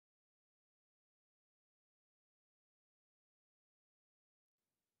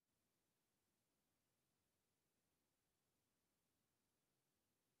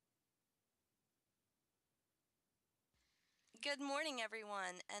Good morning,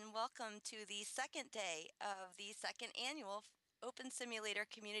 everyone, and welcome to the second day of the second annual Open Simulator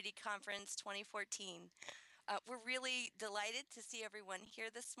Community Conference 2014. We're really delighted to see everyone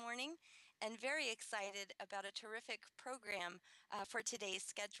here this morning and very excited about a terrific program for today's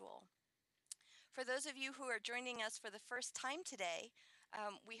schedule. For those of you who are joining us for the first time today,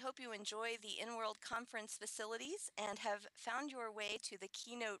 we hope you enjoy the in-world conference facilities and have found your way to the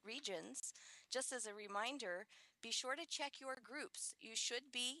keynote regions. Just as a reminder, be sure to check your groups. You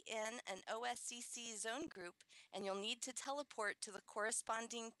should be in an OSCC zone group, and you'll need to teleport to the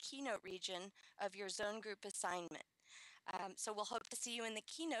corresponding keynote region of your zone group assignment. So we'll hope to see you in the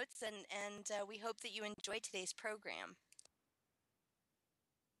keynotes, and we hope that you enjoy today's program.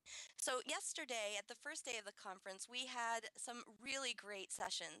 So yesterday, at the first day of the conference, we had some really great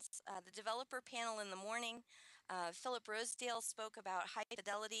sessions. The developer panel in the morning, Philip Rosedale spoke about high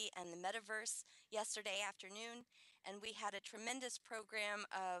fidelity and the metaverse yesterday afternoon, and we had a tremendous program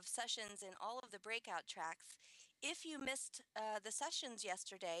of sessions in all of the breakout tracks. If you missed the sessions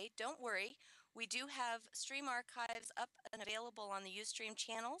yesterday, don't worry. We do have stream archives up and available on the Ustream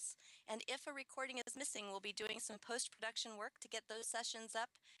channels, and if a recording is missing, we'll be doing some post-production work to get those sessions up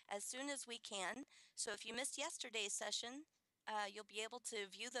as soon as we can. So if you missed yesterday's session, you'll be able to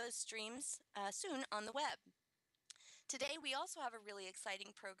view those streams soon on the web. Today, we also have a really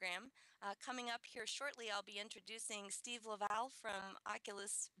exciting program. Coming up here shortly, I'll be introducing Steve LAVALLE from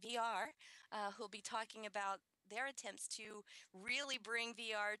Oculus VR, who'll be talking about their attempts to really bring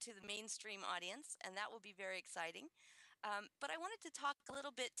VR to the mainstream audience, and that will be very exciting. But I wanted to talk a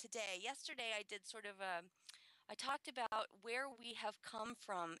little bit today. Yesterday, I did sort of I talked about where we have come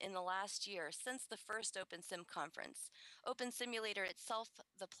from in the last year since the first OpenSim conference. Open Simulator itself,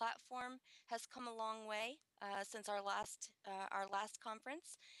 the platform, has come a long way since our last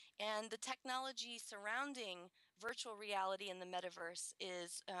conference, and the technology surrounding virtual reality and the metaverse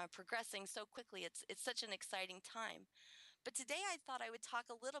is progressing so quickly. It's such an exciting time. But today I thought I would talk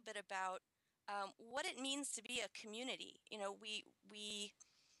a little bit about what it means to be a community. You know, we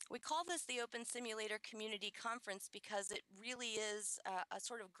call this the Open Simulator Community Conference because it really is a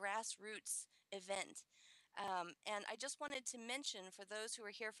sort of grassroots event. And I just wanted to mention, for those who are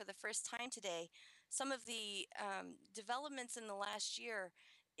here for the first time today, some of the developments in the last year.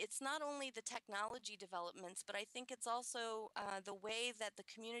 It's not only the technology developments, but I think it's also the way that the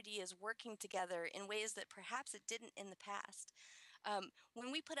community is working together in ways that perhaps it didn't in the past.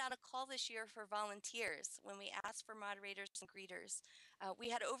 When we put out a call this year for volunteers, when we asked for moderators and greeters, we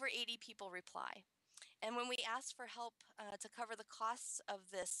had over 80 people reply. And when we asked for help to cover the costs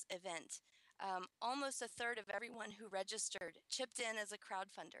of this event, almost a third of everyone who registered chipped in as a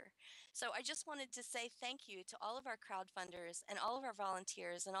crowdfunder. So I just wanted to say thank you to all of our crowdfunders and all of our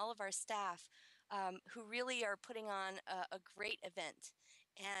volunteers and all of our staff who really are putting on a great event.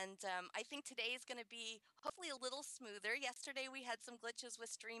 And I think today is going to be hopefully a little smoother. Yesterday we had some glitches with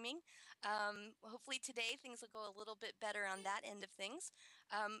streaming. Hopefully today things will go a little bit better on that end of things.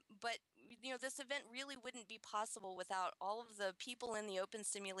 But you know, this event really wouldn't be possible without all of the people in the Open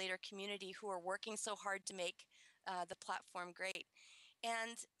Simulator community who are working so hard to make the platform great.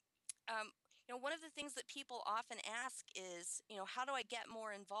 And you know, one of the things that people often ask is, you know, how do I get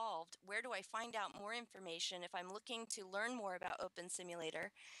more involved? Where do I find out more information if I'm looking to learn more about Open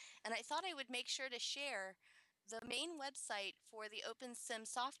Simulator? And I thought I would make sure to share the main website for the OpenSim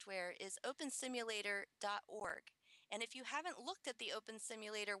software is opensimulator.org. And if you haven't looked at the Open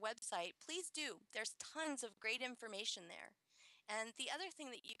Simulator website, please do. There's tons of great information there. And the other thing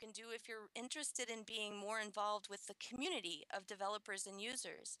that you can do if you're interested in being more involved with the community of developers and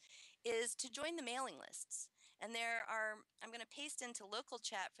users is to join the mailing lists. And there are, I'm going to paste into local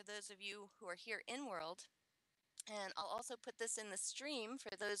chat for those of you who are here in world. And I'll also put this in the stream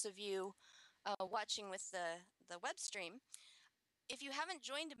for those of you watching with the web stream. If you haven't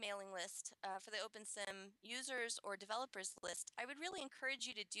joined a mailing list for the OpenSim users or developers list, I would really encourage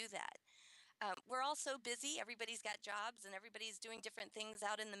you to do that. We're all so busy, everybody's got jobs and everybody's doing different things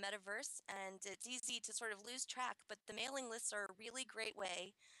out in the metaverse, and it's easy to sort of lose track, but the mailing lists are a really great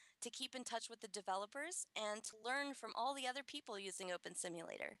way to keep in touch with the developers and to learn from all the other people using Open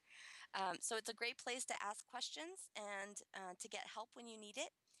Simulator. So it's a great place to ask questions and to get help when you need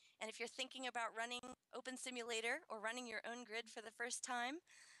it. And if you're thinking about running Open Simulator or running your own grid for the first time,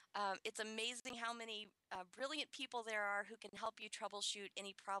 it's amazing how many brilliant people there are who can help you troubleshoot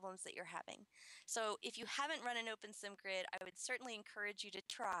any problems that you're having. So if you haven't run an OpenSim grid, I would certainly encourage you to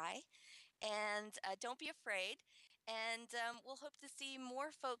try. And don't be afraid. And we'll hope to see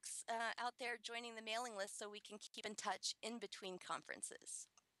more folks out there joining the mailing list so we can keep in touch in between conferences.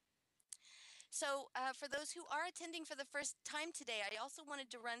 So, for those who are attending for the first time today, I also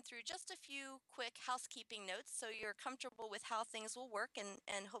wanted to run through just a few quick housekeeping notes so you're comfortable with how things will work and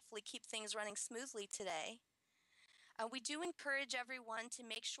hopefully keep things running smoothly today. We do encourage everyone to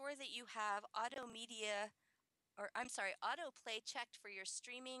make sure that you have autoplay checked for your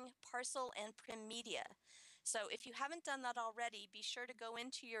streaming, parcel, and prim media. So if you haven't done that already, be sure to go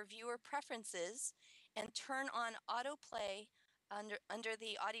into your viewer preferences and turn on autoplay under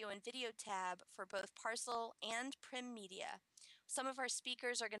the audio and video tab for both parcel and prim media. Some of our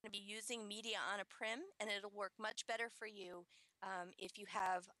speakers are going to be using media on a prim, and it'll work much better for you if you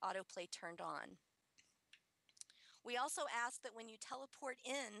have autoplay turned on. We also ask that when you teleport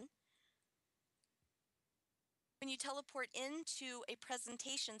into a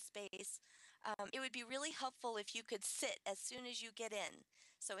presentation space, it would be really helpful if you could sit as soon as you get in.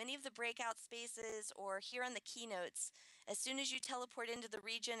 So any of the breakout spaces or here on the keynotes, as soon as you teleport into the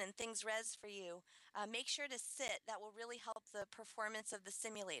region and things res for you, make sure to sit. That will really help the performance of the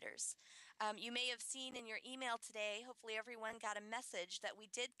simulators. You may have seen in your email today, hopefully everyone got a message that we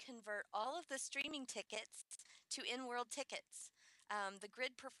did convert all of the streaming tickets to in-world tickets. The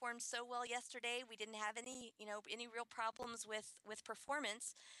grid performed so well yesterday. We didn't have any real problems with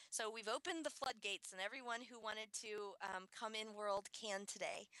performance. So we've opened the floodgates, and everyone who wanted to come in world can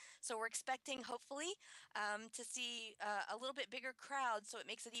today. So we're expecting, hopefully, to see a little bit bigger crowd. So it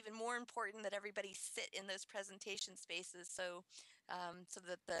makes it even more important that everybody sit in those presentation spaces, so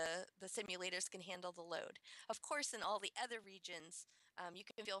that the simulators can handle the load. Of course, in all the other regions, you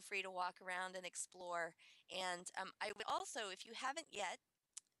can feel free to walk around and explore. And I would also, if you haven't yet,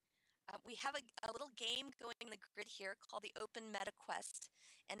 we have a little game going in the grid here called the Open Meta Quest,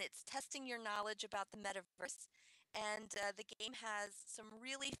 and it's testing your knowledge about the metaverse. And the game has some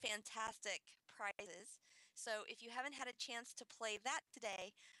really fantastic prizes. So if you haven't had a chance to play that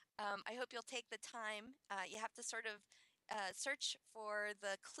today, I hope you'll take the time. You have to sort of search for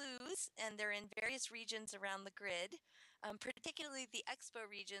the clues, and they're in various regions around the grid, particularly the expo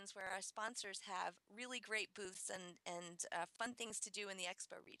regions where our sponsors have really great booths and fun things to do in the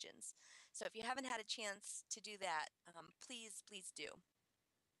expo regions. So if you haven't had a chance to do that, please do.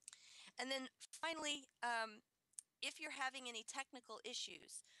 And then finally, if you're having any technical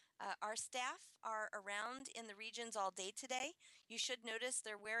issues, our staff are around in the regions all day today. You should notice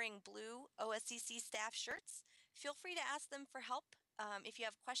they're wearing blue OSCC staff shirts. Feel free to ask them for help if you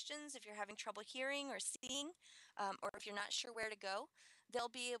have questions, if you're having trouble hearing or seeing, or if you're not sure where to go. They'll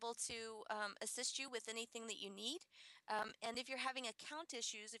be able to assist you with anything that you need. And if you're having account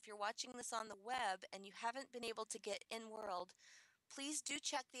issues, if you're watching this on the web and you haven't been able to get in world, please do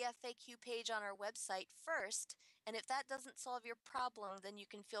check the FAQ page on our website first, and if that doesn't solve your problem, then you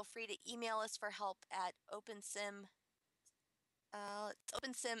can feel free to email us for help at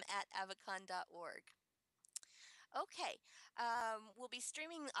opensim@avacon.org. Okay, we'll be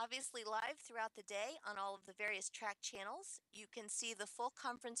streaming obviously live throughout the day on all of the various track channels. You can see the full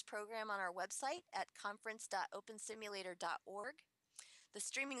conference program on our website at conference.opensimulator.org. The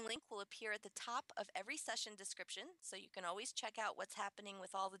streaming link will appear at the top of every session description, so you can always check out what's happening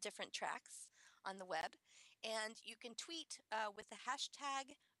with all the different tracks on the web. And you can tweet with the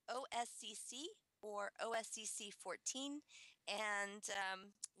hashtag OSCC or OSCC14, and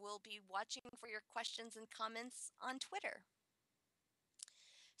we'll be watching for your questions and comments on Twitter.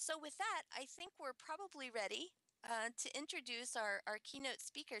 So with that, I think we're probably ready to introduce our keynote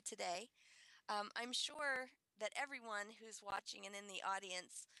speaker today. I'm sure that everyone who's watching and in the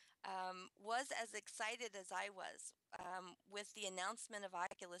audience was as excited as I was with the announcement of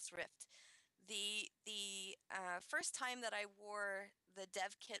Oculus Rift. The first time that I wore the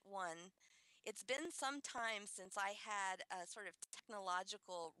Dev Kit 1, it's been some time since I had a sort of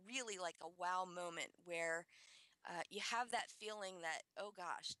technological, really like a wow moment where you have that feeling that, oh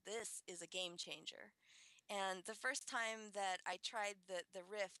gosh, this is a game changer. And the first time that I tried the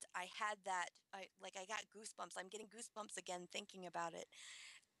Rift, I had that, I got goosebumps. I'm getting goosebumps again thinking about it.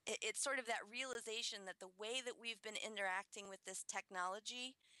 It's sort of that realization that the way that we've been interacting with this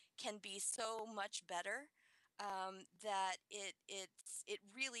technology can be so much better, that it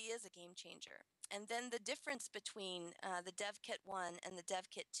really is a game changer. And then the difference between the Dev Kit 1 and the Dev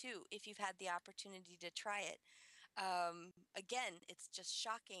Kit 2, if you've had the opportunity to try it, again, it's just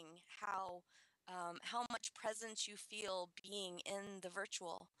shocking how much presence you feel being in the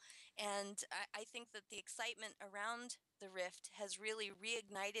virtual. And I think that the excitement around the Rift has really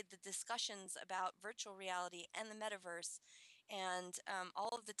reignited the discussions about virtual reality and the metaverse, and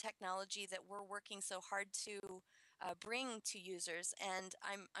all of the technology that we're working so hard to bring to users. And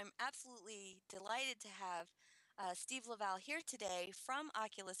I'm absolutely delighted to have Steve LaValle here today from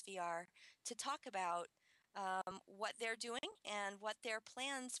Oculus VR to talk about what they're doing and what their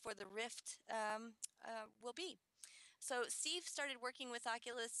plans for the Rift will be. So Steve started working with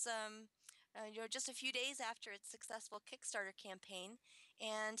Oculus just a few days after its successful Kickstarter campaign,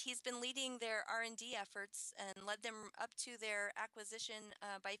 and he's been leading their R&D efforts and led them up to their acquisition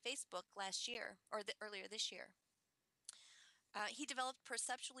by Facebook last year, or earlier this year. He developed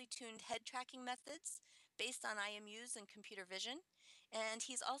perceptually tuned head tracking methods based on IMUs and computer vision, and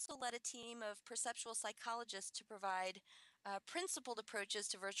he's also led a team of perceptual psychologists to provide principled approaches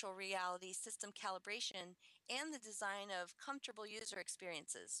to virtual reality system calibration and the design of comfortable user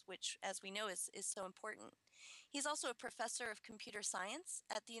experiences, which, as we know, is so important. He's also a professor of computer science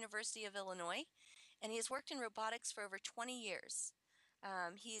at the University of Illinois, and he has worked in robotics for over 20 years.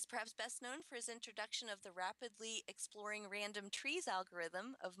 He's perhaps best known for his introduction of the rapidly exploring random trees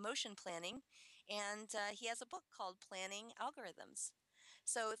algorithm of motion planning, and he has a book called Planning Algorithms.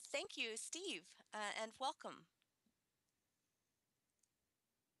 So thank you, Steve, and welcome.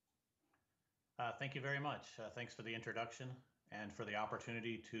 Thank you very much. Thanks for the introduction and for the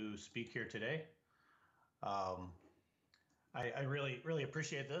opportunity to speak here today. I really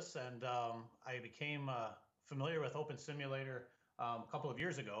appreciate this, and I became familiar with Open Simulator a couple of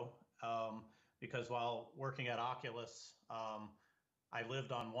years ago because while working at Oculus, I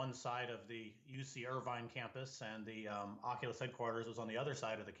lived on one side of the UC Irvine campus, and the Oculus headquarters was on the other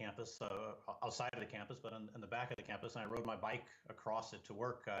side of the campus, outside of the campus, but in the back of the campus. And I rode my bike across it to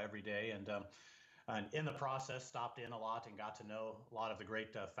work every day, and in the process stopped in a lot and got to know a lot of the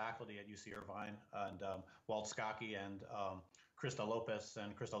great faculty at UC Irvine, and Walt Luckey and Krista Lopez.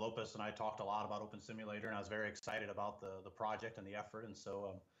 And Krista Lopez and I talked a lot about Open Simulator, and I was very excited about the project and the effort, and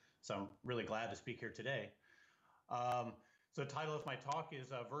so I'm really glad to speak here today. So the title of my talk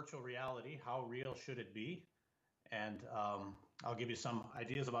is Virtual Reality, How Real Should It Be? And I'll give you some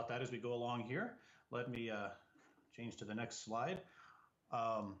ideas about that as we go along here. Let me change to the next slide.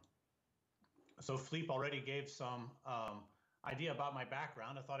 So Philippe already gave some idea about my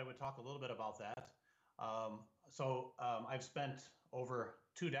background. I thought I would talk a little bit about that. I've spent over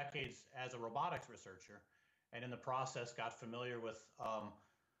 2 decades as a robotics researcher, and in the process got familiar with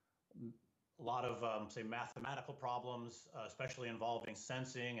a lot of, say, mathematical problems, especially involving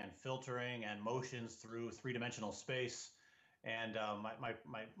sensing and filtering and motions through 3-dimensional space. And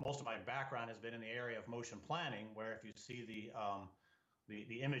most of my background has been in the area of motion planning, where if you see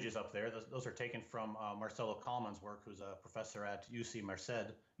the images up there, those are taken from Marcelo Kalman's work, who's a professor at UC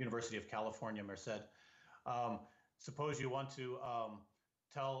Merced, University of California, Merced. Suppose you want to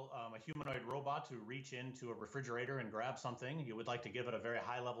tell a humanoid robot to reach into a refrigerator and grab something. You would like to give it a very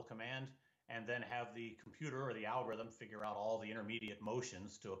high-level command, and then have the computer or the algorithm figure out all the intermediate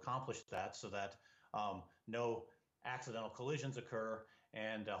motions to accomplish that, so that no accidental collisions occur,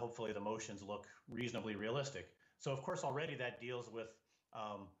 and hopefully the motions look reasonably realistic. So of course already that deals with,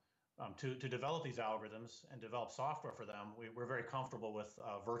 to develop these algorithms and develop software for them, we're very comfortable with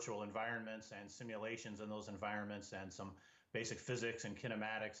virtual environments and simulations in those environments, and some basic physics and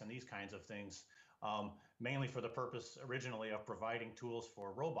kinematics and these kinds of things. Mainly for the purpose originally of providing tools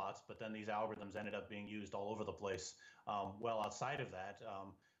for robots, but then these algorithms ended up being used all over the place, well outside of that,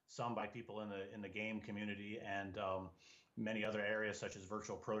 some by people in the game community, and many other areas such as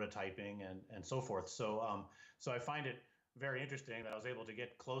virtual prototyping and so forth. So I find it very interesting that I was able to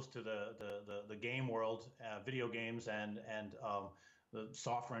get close to the game world, video games, and the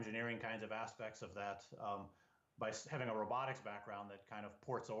software engineering kinds of aspects of that by having a robotics background that kind of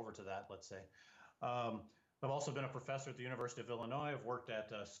ports over to that, let's say. I've also been a professor at the University of Illinois. I've worked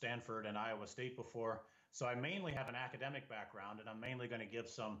at Stanford and Iowa State before. So I mainly have an academic background, and I'm mainly going to give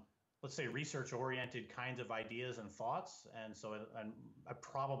some, let's say, research-oriented kinds of ideas and thoughts. And so I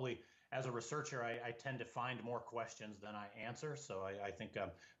probably, as a researcher, I tend to find more questions than I answer. So I think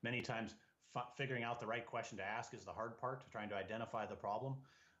many times figuring out the right question to ask is the hard part, trying to identify the problem.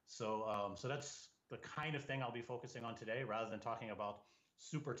 So that's the kind of thing I'll be focusing on today, rather than talking about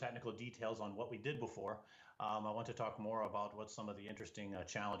super technical details on what we did before. I want to talk more about what some of the interesting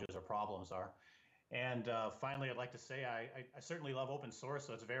challenges or problems are. And finally, I'd like to say I certainly love open source,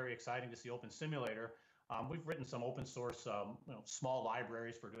 so it's very exciting to see Open Simulator. We've written some open source small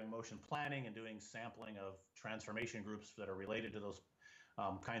libraries for doing motion planning and doing sampling of transformation groups that are related to those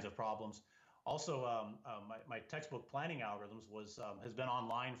kinds of problems. Also, my textbook Planning Algorithms has been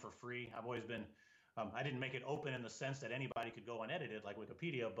online for free. I've always been I didn't make it open in the sense that anybody could go and edit it like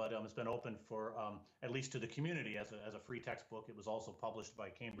Wikipedia, but it's been open for at least to the community as a free textbook. It was also published by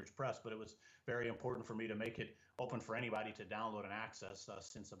Cambridge Press, but it was very important for me to make it open for anybody to download and access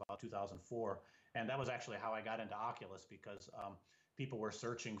since about 2004. And that was actually how I got into Oculus, because people were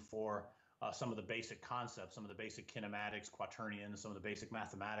searching for some of the basic concepts, some of the basic kinematics, quaternions, some of the basic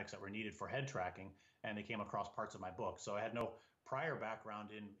mathematics that were needed for head tracking, and they came across parts of my book. So I had no prior background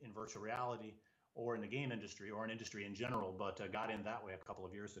in virtual reality or in the game industry or in industry in general, but got in that way a couple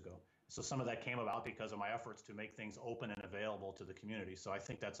of years ago. So some of that came about because of my efforts to make things open and available to the community. So I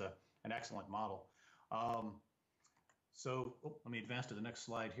think that's an excellent model. Let me advance to the next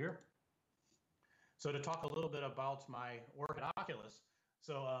slide here. So to talk a little bit about my work at Oculus.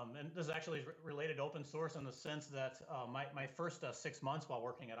 So, and this is actually related to open source in the sense that my first 6 months while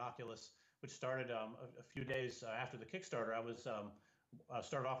working at Oculus, which started a few days after the Kickstarter, I was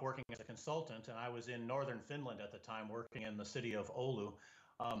started off working as a consultant, and I was in northern Finland at the time, working in the city of Oulu.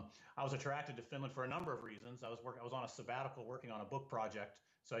 I was attracted to Finland for a number of reasons. I was on a sabbatical working on a book project,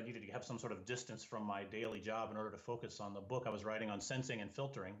 so I needed to have some sort of distance from my daily job in order to focus on the book I was writing on sensing and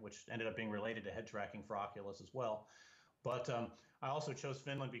filtering, which ended up being related to head tracking for Oculus as well. But I also chose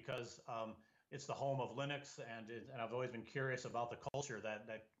Finland because it's the home of Linux, and I've always been curious about the culture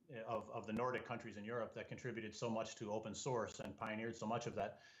of the Nordic countries in Europe that contributed so much to open source and pioneered so much of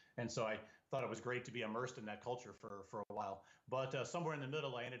that. And so I thought it was great to be immersed in that culture for a while. But somewhere in the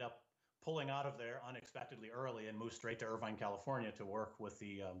middle, I ended up pulling out of there unexpectedly early and moved straight to Irvine, California to work with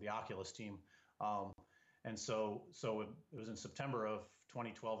the Oculus team. And so it was in September of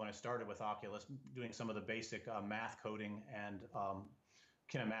 2012 when I started with Oculus, doing some of the basic math coding and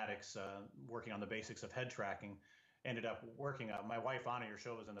kinematics, working on the basics of head tracking. Ended up working. My wife Anna, your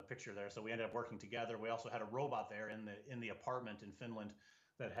show was in the picture there, so we ended up working together. We also had a robot there in the apartment in Finland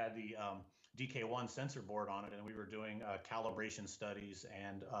that had the DK1 sensor board on it, and we were doing calibration studies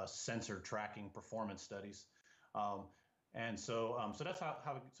and sensor tracking performance studies. And so that's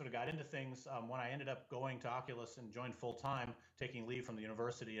how we sort of got into things. When I ended up going to Oculus and joined full time, taking leave from the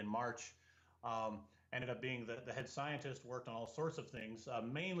university in March, ended up being the head scientist, worked on all sorts of things,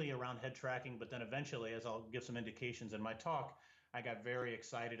 mainly around head tracking, but then eventually, as I'll give some indications in my talk, I got very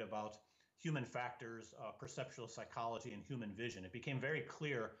excited about human factors, perceptual psychology, and human vision. It became very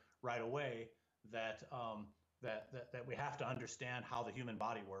clear right away that we have to understand how the human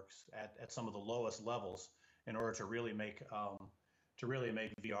body works at some of the lowest levels in order to really make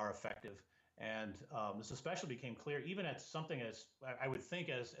VR effective. And this especially became clear even at something as I would think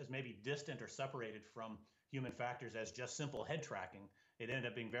as maybe distant or separated from human factors as just simple head tracking. It ended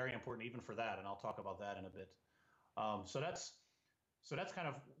up being very important even for that, and I'll talk about that in a bit. So that's kind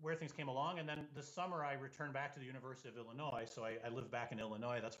of where things came along. And then this summer I returned back to the University of Illinois. So I live back in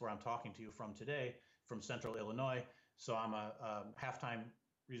Illinois. That's where I'm talking to you from today, from Central Illinois. So I'm a half-time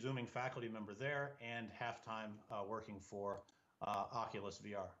resuming faculty member there and half-time working for Oculus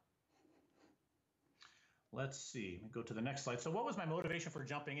VR. Let's see, let me go to the next slide. So what was my motivation for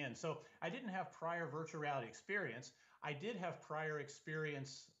jumping in? So I didn't have prior virtual reality experience. I did have prior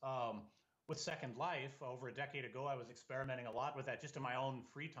experience with Second Life. Over a decade ago, I was experimenting a lot with that just in my own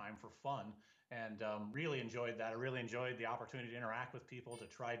free time for fun, and really enjoyed that. I really enjoyed the opportunity to interact with people, to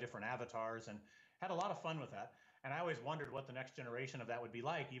try different avatars, and had a lot of fun with that. And I always wondered what the next generation of that would be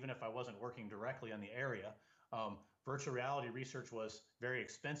like, even if I wasn't working directly on the area. Virtual reality research was very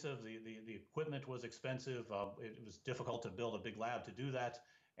expensive. The equipment was expensive. It was difficult to build a big lab to do that.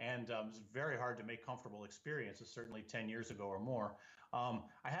 And it was very hard to make comfortable experiences, certainly 10 years ago or more.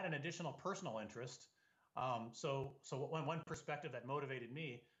 I had an additional personal interest. So one perspective that motivated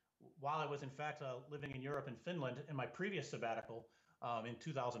me, while I was in fact living in Europe and Finland, in my previous sabbatical in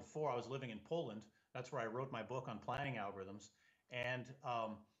 2004, I was living in Poland. That's where I wrote my book on planning algorithms. And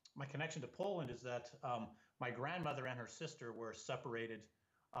my connection to Poland is that my grandmother and her sister were separated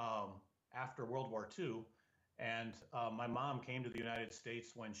after World War II. And my mom came to the United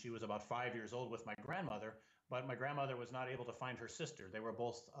States when she was about 5 years old with my grandmother, but my grandmother was not able to find her sister. They were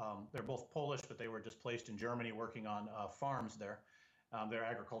both, they're both Polish, but they were displaced in Germany working on farms there. They're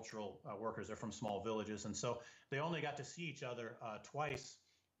agricultural workers. They're from small villages. And so they only got to see each other twice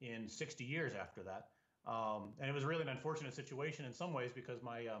in 60 years after that. And it was really an unfortunate situation in some ways because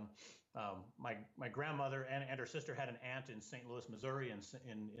my grandmother and her sister had an aunt in St. Louis, Missouri,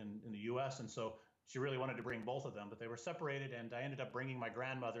 in the U.S. And so she really wanted to bring both of them, but they were separated. And I ended up bringing my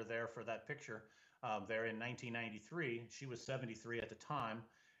grandmother there for that picture there in 1993. She was 73 at the time.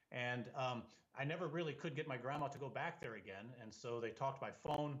 And I never really could get my grandma to go back there again. And so they talked by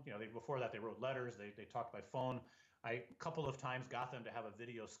phone. You know, before that, they wrote letters. They talked by phone. I a couple of times got them to have a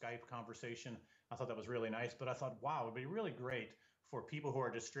video Skype conversation. I thought that was really nice, but I thought, wow, it'd be really great for people who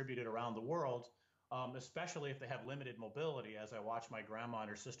are distributed around the world, especially if they have limited mobility. As I watched my grandma and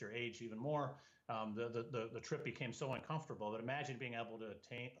her sister age even more, the trip became so uncomfortable. But imagine being able to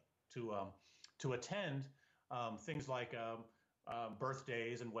attend things like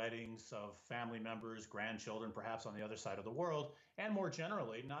birthdays and weddings of family members, grandchildren, perhaps on the other side of the world, and more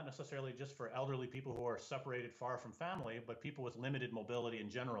generally, not necessarily just for elderly people who are separated far from family, but people with limited mobility in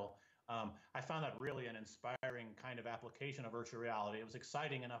general. I found that really an inspiring kind of application of virtual reality. It was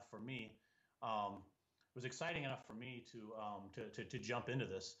exciting enough for me. To jump into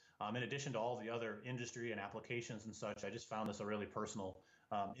this. In addition to all the other industry and applications and such, I just found this a really personal,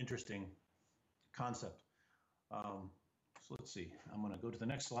 interesting concept. So let's see. I'm going to go to the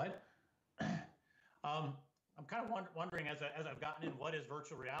next slide. I'm kind of wondering as I've gotten in, what is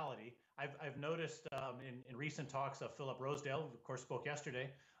virtual reality? I've noticed in recent talks of Philip Rosedale, who of course spoke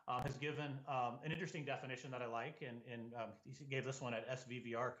yesterday, has given an interesting definition that I like, and he gave this one at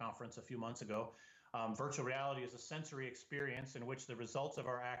SVVR conference a few months ago. Virtual reality is a sensory experience in which the results of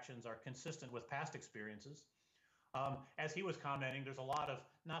our actions are consistent with past experiences. As he was commenting, there's a lot of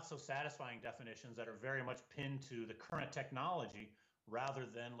not so satisfying definitions that are very much pinned to the current technology rather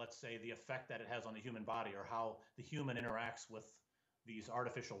than, let's say, the effect that it has on the human body or how the human interacts with these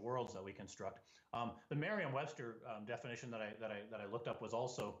artificial worlds that we construct. The Merriam-Webster definition that I looked up was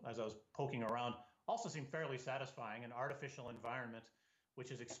also, as I was poking around, also seemed fairly satisfying. An artificial environment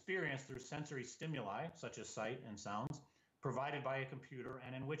which is experienced through sensory stimuli, such as sight and sounds, provided by a computer,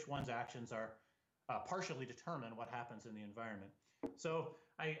 and in which one's actions are partially determine what happens in the environment. So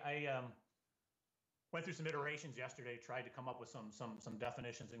I went through some iterations yesterday, tried to come up with some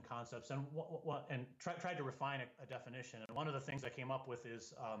definitions and concepts, and tried to refine a definition. And one of the things I came up with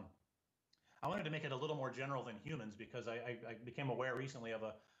is I wanted to make it a little more general than humans, because I became aware recently of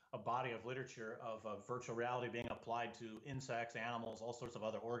a body of literature of virtual reality being applied to insects, animals, all sorts of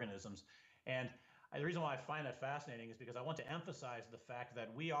other organisms. And the reason why I find that fascinating is because I want to emphasize the fact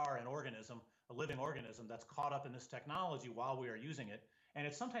that we are an organism, a living organism that's caught up in this technology while we are using it. And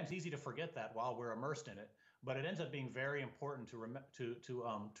it's sometimes easy to forget that while we're immersed in it, but it ends up being very important to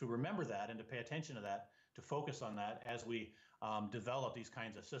remember that and to pay attention to that, to focus on that as we develop these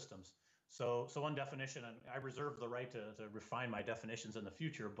kinds of systems. So one definition, and I reserve the right to refine my definitions in the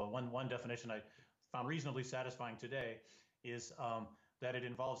future, but one definition I found reasonably satisfying today is that it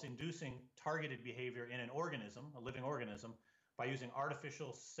involves inducing targeted behavior in an organism, a living organism, by using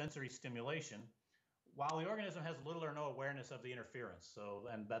artificial sensory stimulation, while the organism has little or no awareness of the interference. So,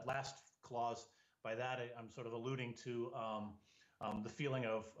 and that last clause, by that I'm sort of alluding to the feeling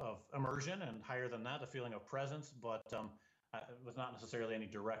of immersion, and higher than that, the feeling of presence, but it was not necessarily any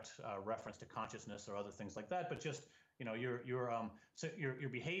direct reference to consciousness or other things like that, but just, you know, you're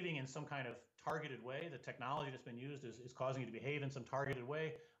behaving in some kind of targeted way. The technology that's been used is causing you to behave in some targeted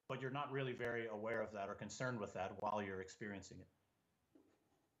way, but you're not really very aware of that or concerned with that while you're experiencing it.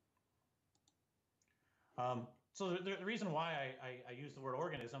 So the reason why I use the word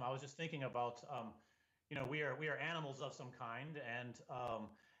organism, I was just thinking about, you know, we are animals of some kind,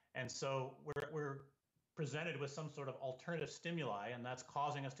 and so we're presented with some sort of alternative stimuli, and that's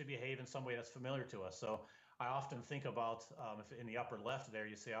causing us to behave in some way that's familiar to us. So I often think about, if in the upper left there,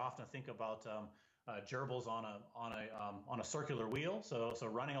 you see, I often think about gerbils on a circular wheel, so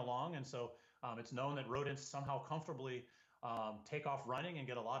running along, and so it's known that rodents somehow comfortably take off running and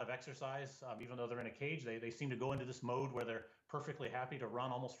get a lot of exercise, even though they're in a cage. They seem to go into this mode where they're perfectly happy to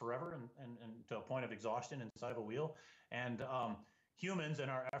run almost forever and to a point of exhaustion inside of a wheel. And humans, in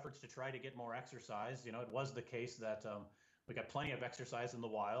our efforts to try to get more exercise, you know, it was the case that we got plenty of exercise in the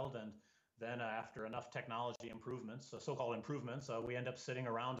wild, and then after enough technology improvements, so-called improvements, we end up sitting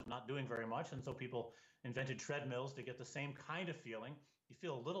around and not doing very much. And so people invented treadmills to get the same kind of feeling. You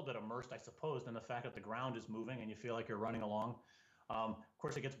feel a little bit immersed, I suppose, in the fact that the ground is moving and you feel like you're running along. Of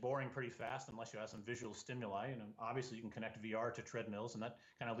course, it gets boring pretty fast unless you have some visual stimuli. And obviously, you can connect VR to treadmills, and that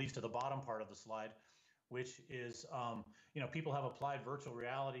kind of leads to the bottom part of the slide, which is, you know, people have applied virtual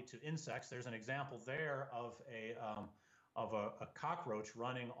reality to insects. There's an example there of a cockroach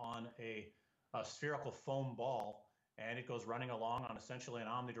running on a spherical foam ball, and it goes running along on essentially an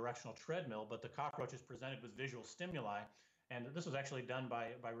omnidirectional treadmill, but the cockroach is presented with visual stimuli. And this was actually done by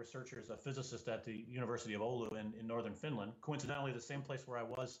researchers, a physicist at the University of Oulu in northern Finland, coincidentally the same place where I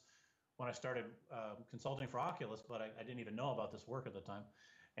was when I started consulting for Oculus, but I didn't even know about this work at the time.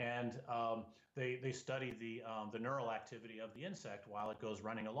 And they study the neural activity of the insect while it goes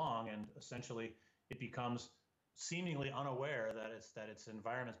running along, and essentially it becomes seemingly unaware that its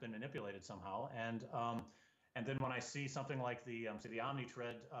environment's been manipulated somehow. And And then when I see something like say the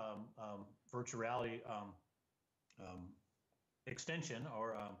OmniTread virtual reality um, extension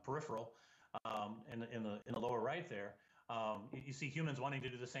or peripheral in the lower right there, you see humans wanting to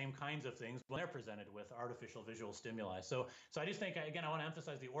do the same kinds of things when they're presented with artificial visual stimuli. So I just think, again, I want to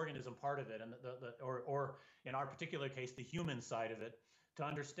emphasize the organism part of it, and or in our particular case, the human side of it, to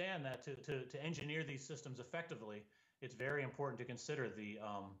understand that to engineer these systems effectively, it's very important to consider the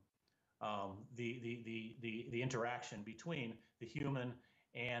interaction between the human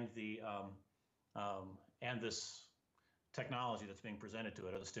and and this technology that's being presented to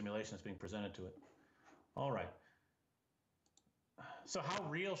it, or the stimulation that's being presented to it. All right. So how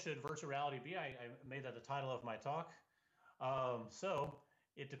real should virtual reality be? I made that the title of my talk. So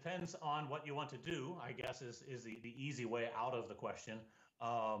it depends on what you want to do, I guess, is the easy way out of the question.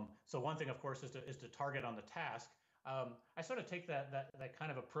 So one thing, of course, is to target on the task. I sort of take that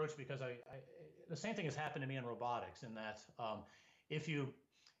kind of approach because the same thing has happened to me in robotics, in that if you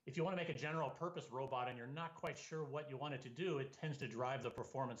want to make a general purpose robot and you're not quite sure what you want it to do, it tends to drive the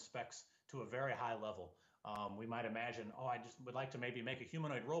performance specs to a very high level. We might imagine, oh, I just would like to maybe make a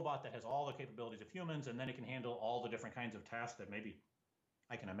humanoid robot that has all the capabilities of humans, and then it can handle all the different kinds of tasks that maybe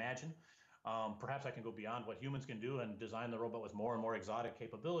I can imagine. Perhaps I can go beyond what humans can do and design the robot with more and more exotic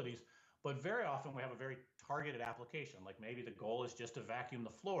capabilities. But very often we have a very targeted application, like maybe the goal is just to vacuum the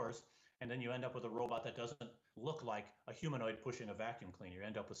floors, and then you end up with a robot that doesn't look like a humanoid pushing a vacuum cleaner. You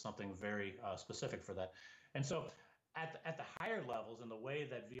end up with something very specific for that. And so at the higher levels, in the way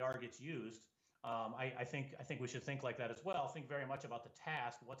that VR gets used, I think we should think like that as well. Think very much about the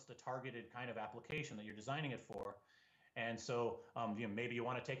task. What's the targeted kind of application that you're designing it for? And so maybe you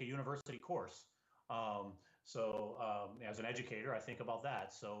want to take a university course. As an educator, I think about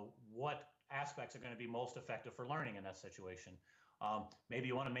that. So what aspects are going to be most effective for learning in that situation? Maybe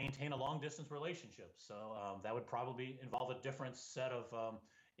you want to maintain a long distance relationship. So that would probably involve a different set of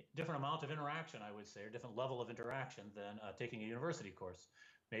different amount of interaction, I would say, or different level of interaction than taking a university course.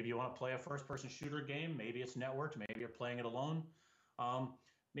 Maybe you want to play a first-person shooter game. Maybe it's networked. Maybe you're playing it alone.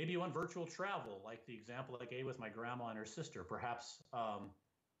 Maybe you want virtual travel, like the example I gave with my grandma and her sister. Perhaps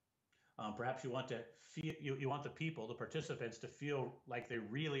you want to feel, you want the people, the participants, to feel like they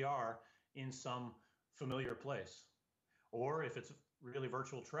really are in some familiar place. Or if it's really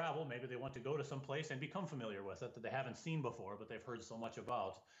virtual travel, maybe they want to go to some place and become familiar with it that they haven't seen before, but they've heard so much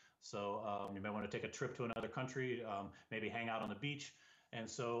about. So you may want to take a trip to another country, maybe hang out on the beach. And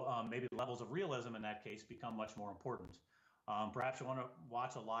so maybe levels of realism in that case become much more important. Perhaps you want to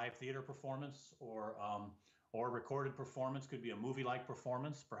watch a live theater performance, or a recorded performance. Could be a movie-like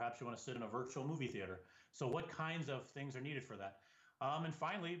performance. Perhaps you want to sit in a virtual movie theater. So what kinds of things are needed for that? And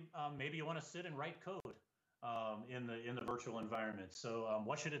finally, maybe you want to sit and write code in the virtual environment. So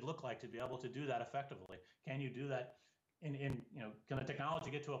what should it look like to be able to do that effectively? Can you do that can the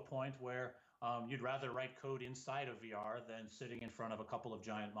technology get to a point where you'd rather write code inside of VR than sitting in front of a couple of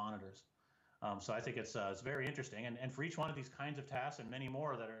giant monitors? So I think it's very interesting, and for each one of these kinds of tasks and many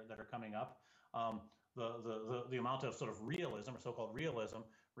more that are coming up, the amount of sort of realism, or so-called realism,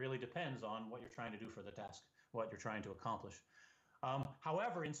 really depends on what you're trying to do for the task, what you're trying to accomplish.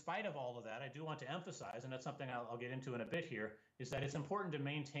 However, in spite of all of that, I do want to emphasize, and that's something I'll get into in a bit here, is that it's important to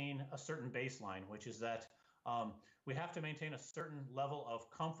maintain a certain baseline, which is that we have to maintain a certain level of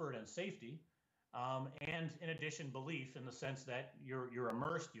comfort and safety, and in addition, belief, in the sense that you're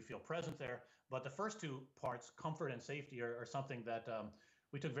immersed, you feel present there. But the first two parts, comfort and safety, are something that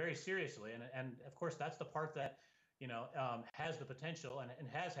we took very seriously, and of course that's the part that has the potential and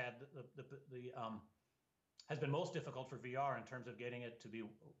has had has been most difficult for VR in terms of getting it to be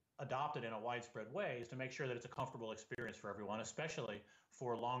adopted in a widespread way, is to make sure that it's a comfortable experience for everyone, especially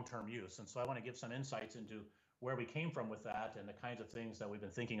for long-term use. And so I want to give some insights into where we came from with that, and the kinds of things that we've been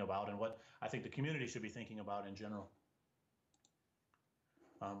thinking about, and what I think the community should be thinking about in general.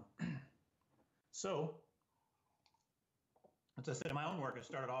 So, as I said, in my own work, I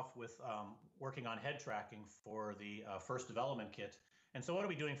started off with working on head tracking for the first development kit. And so what are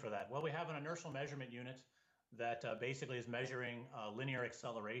we doing for that? Well, we have an inertial measurement unit that basically is measuring linear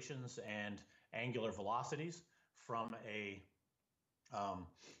accelerations and angular velocities from a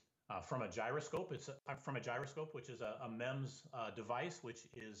gyroscope. It's from a gyroscope, which is a MEMS device, which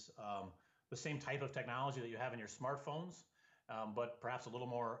is the same type of technology that you have in your smartphones, but perhaps a little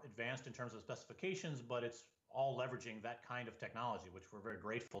more advanced in terms of specifications, but it's all leveraging that kind of technology, which we're very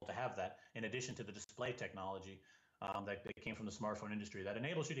grateful to have that, in addition to the display technology that came from the smartphone industry that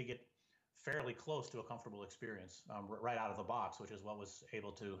enables you to get fairly close to a comfortable experience right out of the box, which is what was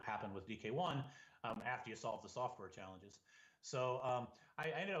able to happen with DK1 after you solve the software challenges. So I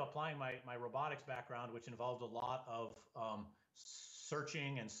ended up applying my robotics background, which involved a lot of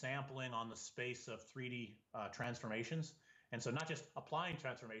searching and sampling on the space of 3D transformations. And so not just applying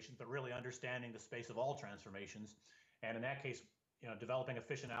transformations, but really understanding the space of all transformations. And in that case, developing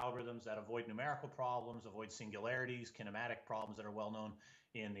efficient algorithms that avoid numerical problems, avoid singularities, kinematic problems that are well known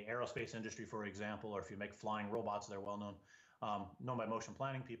in the aerospace industry, for example, or if you make flying robots, they're well known by motion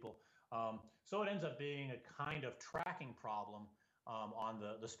planning people. So it ends up being a kind of tracking problem on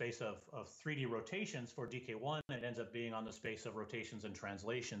the space of 3D rotations for DK1, and it ends up being on the space of rotations and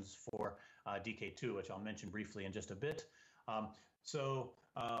translations for DK2, which I'll mention briefly in just a bit.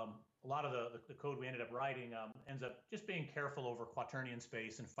 A lot of the code we ended up writing ends up just being careful over quaternion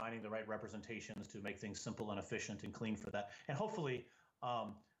space and finding the right representations to make things simple and efficient and clean for that, and hopefully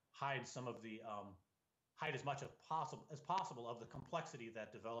hide some of the hide as much as possible of the complexity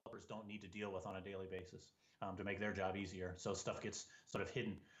that developers don't need to deal with on a daily basis to make their job easier. So stuff gets sort of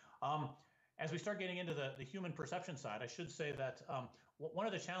hidden. As we start getting into the human perception side, I should say that one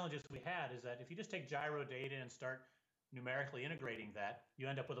of the challenges we had is that if you just take gyro data and start numerically integrating that, you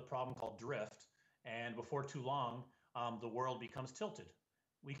end up with a problem called drift. And before too long, the world becomes tilted.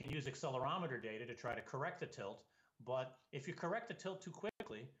 We can use accelerometer data to try to correct the tilt, but if you correct the tilt too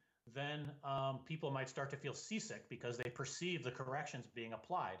quickly, then people might start to feel seasick because they perceive the corrections being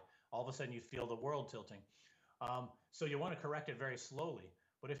applied. All of a sudden, you feel the world tilting. So you want to correct it very slowly.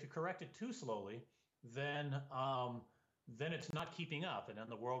 But if you correct it too slowly, then it's not keeping up, and then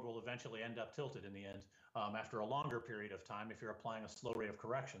the world will eventually end up tilted in the end after a longer period of time if you're applying a slow rate of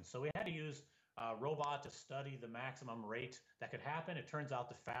correction. So we had to use a robot to study the maximum rate that could happen. It turns out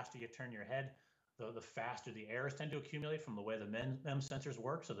the faster you turn your head, the faster the errors tend to accumulate from the way the MEM sensors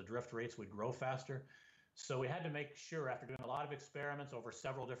work, so the drift rates would grow faster. So we had to make sure, after doing a lot of experiments over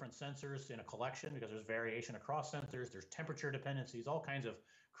several different sensors in a collection, because there's variation across sensors, there's temperature dependencies, all kinds of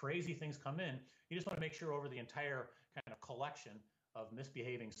crazy things come in. You just want to make sure over the entire kind of collection of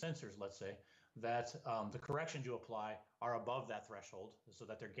misbehaving sensors, let's say, that the corrections you apply are above that threshold so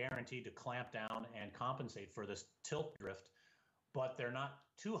that they're guaranteed to clamp down and compensate for this tilt drift, but they're not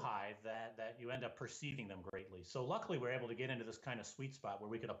too high that you end up perceiving them greatly. So luckily, we're able to get into this kind of sweet spot where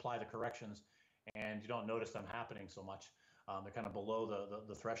we could apply the corrections and you don't notice them happening so much. They're kind of below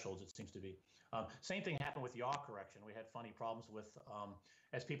the thresholds, it seems to be. Same thing happened with yaw correction. We had funny problems with,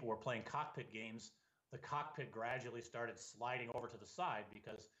 as people were playing cockpit games, the cockpit gradually started sliding over to the side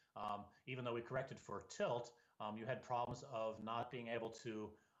because even though we corrected for tilt, you had problems of not being able to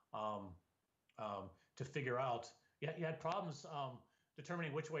figure out, you had problems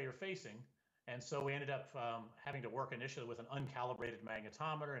determining which way you're facing. And so we ended up having to work initially with an uncalibrated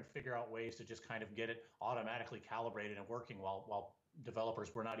magnetometer and figure out ways to just kind of get it automatically calibrated and working while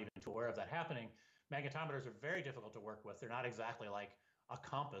developers were not even too aware of that happening. Magnetometers are very difficult to work with. They're not exactly like a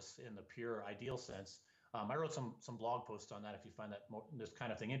compass in the pure ideal sense. I wrote some blog posts on that if you find that this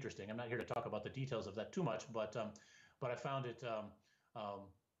kind of thing interesting. I'm not here to talk about the details of that too much, but I found it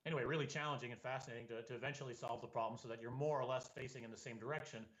anyway really challenging and fascinating to eventually solve the problem so that you're more or less facing in the same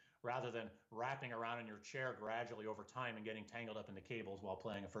direction rather than wrapping around in your chair gradually over time and getting tangled up in the cables while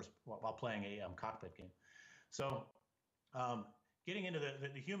playing a cockpit game. So getting into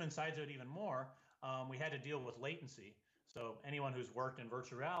the human sides of it even more, we had to deal with latency. So anyone who's worked in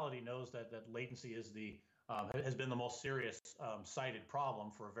virtual reality knows that latency is has been the most serious cited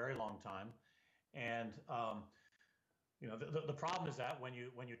problem for a very long time. And the problem is that when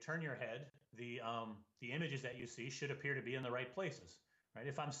you turn your head, the images that you see should appear to be in the right places. Right.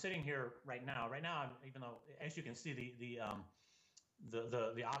 If I'm sitting here right now, even though, as you can see,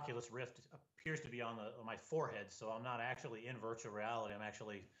 the Oculus Rift appears to be on my forehead, so I'm not actually in virtual reality. I'm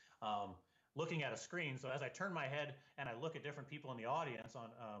actually looking at a screen. So as I turn my head and I look at different people in the audience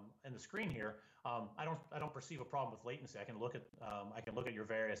in the screen here, I don't perceive a problem with latency. I can look at your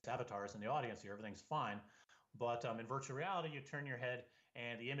various avatars in the audience here. Everything's fine. But in virtual reality, you turn your head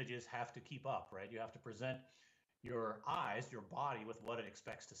and the images have to keep up, right? You have to present your eyes, your body, with what it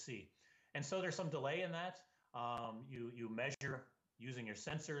expects to see. And so there's some delay in that. You measure using your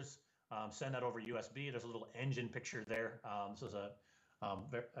sensors, send that over USB. There's a little engine picture there. This is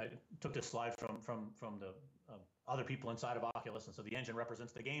I took this slide from the other people inside of Oculus, and so the engine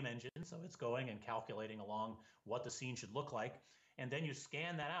represents the game engine, so it's going and calculating along what the scene should look like. And then you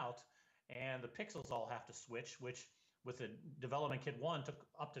scan that out, and the pixels all have to switch, which with the development kit 1 took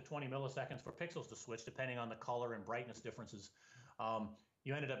up to 20 milliseconds for pixels to switch, depending on the color and brightness differences.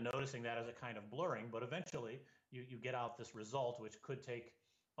 You ended up noticing that as a kind of blurring, but eventually you get out this result, which could take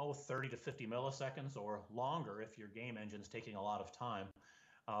 30 to 50 milliseconds or longer if your game engine's taking a lot of time.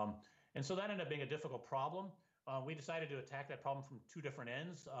 And so that ended up being a difficult problem. we decided to attack that problem from two different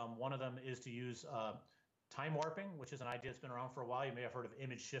ends. One of them is to use time warping, which is an idea that's been around for a while. You may have heard of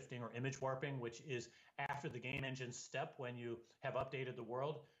image shifting or image warping, which is after the game engine step when you have updated the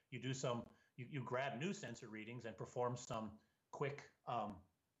world, you do some, you grab new sensor readings and perform some quick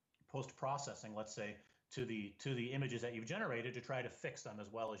post-processing, let's say, to the images that you've generated to try to fix them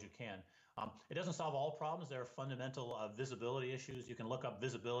as well as you can. It doesn't solve all problems. There are fundamental visibility issues. You can look up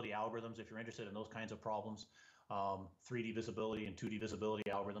visibility algorithms if you're interested in those kinds of problems. 3D visibility and 2D visibility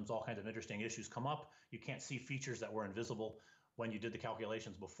algorithms, all kinds of interesting issues come up. You can't see features that were invisible when you did the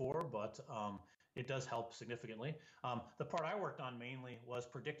calculations before, but it does help significantly. The part I worked on mainly was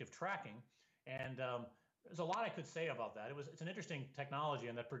predictive tracking, and there's a lot I could say about that. It's an interesting technology,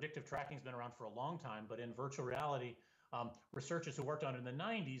 and that predictive tracking has been around for a long time, but in virtual reality, researchers who worked on it in the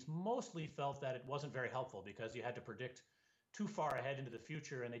 90s mostly felt that it wasn't very helpful because you had to predict too far ahead into the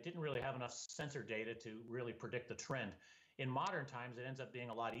future, and they didn't really have enough sensor data to really predict the trend. In modern times, it ends up being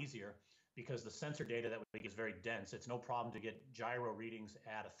a lot easier because the sensor data that we get is very dense. It's no problem to get gyro readings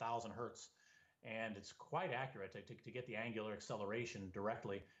at 1,000 hertz, and it's quite accurate to get the angular acceleration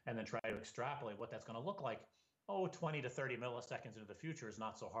directly and then try to extrapolate what that's going to look like. 20 to 30 milliseconds into the future is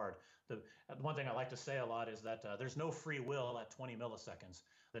not so hard. The one thing I like to say a lot is that there's no free will at 20 milliseconds.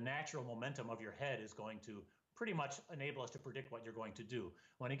 The natural momentum of your head is going to pretty much enable us to predict what you're going to do.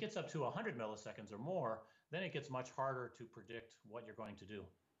 When it gets up to 100 milliseconds or more, then it gets much harder to predict what you're going to do.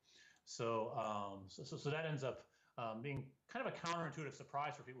 So that ends up being kind of a counterintuitive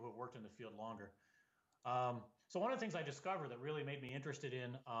surprise for people who have worked in the field longer. So one of the things I discovered that really made me interested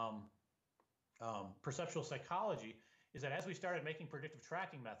in perceptual psychology is that as we started making predictive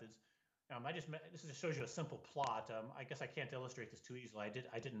tracking methods, this just shows you a simple plot. I guess I can't illustrate this too easily.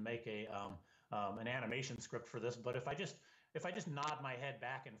 I didn't make an animation script for this, but if I just nod my head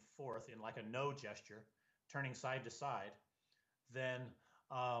back and forth in like a no gesture, turning side to side, then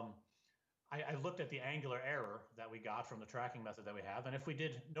I looked at the angular error that we got from the tracking method that we have, and if we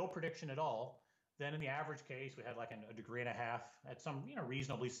did no prediction at all, then in the average case we had like a degree and a half at some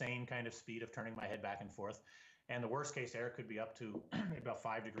reasonably sane kind of speed of turning my head back and forth. And the worst case error could be up to about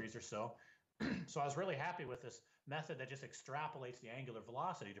 5 degrees or so. So I was really happy with this method that just extrapolates the angular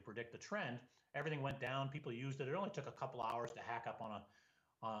velocity to predict the trend. Everything went down. People used it. It only took a couple hours to hack up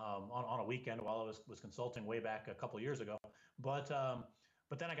on a weekend while I was consulting way back a couple of years ago. But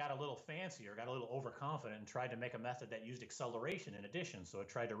then I got a little fancier, got a little overconfident, and tried to make a method that used acceleration in addition. So it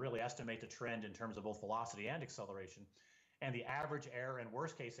tried to really estimate the trend in terms of both velocity and acceleration. And the average error and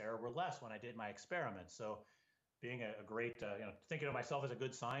worst case error were less when I did my experiment. So being a great, thinking of myself as a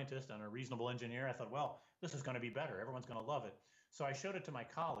good scientist and a reasonable engineer, I thought, well, this is going to be better. Everyone's going to love it. So I showed it to my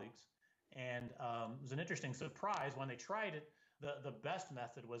colleagues, and it was an interesting surprise. When they tried it, the best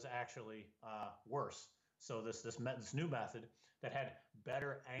method was actually worse. So this new method that had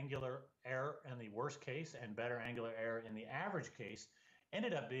better angular error in the worst case and better angular error in the average case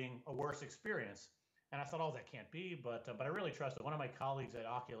ended up being a worse experience. And I thought, oh, that can't be, but I really trusted one of my colleagues at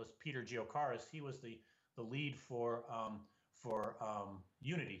Oculus, Peter Geokaris. He was the lead for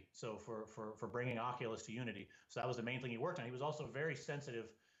Unity, so for bringing Oculus to Unity. So that was the main thing he worked on. He was also very sensitive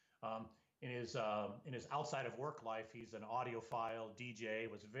in his outside of work life. He's an audiophile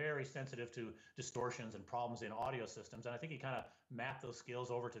DJ, was very sensitive to distortions and problems in audio systems, and I think he kind of mapped those skills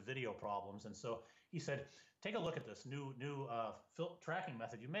over to video problems. And so he said, take a look at this new tracking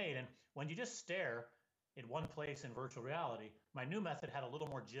method you made, and when you just stare in one place in virtual reality, my new method had a little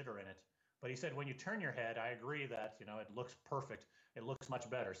more jitter in it. But he said, when you turn your head, I agree that it looks perfect. It looks much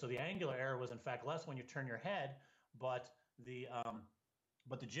better. So the angular error was in fact less when you turn your head, but the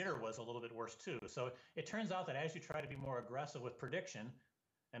jitter was a little bit worse too. So it turns out that as you try to be more aggressive with prediction,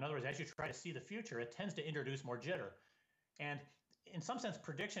 in other words, as you try to see the future, it tends to introduce more jitter. And in some sense,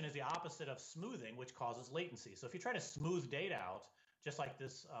 prediction is the opposite of smoothing, which causes latency. So if you try to smooth data out, just like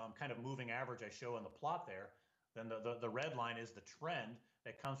this kind of moving average I show in the plot there, then the red line is the trend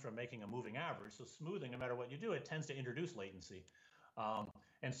that comes from making a moving average. So smoothing, no matter what you do, it tends to introduce latency.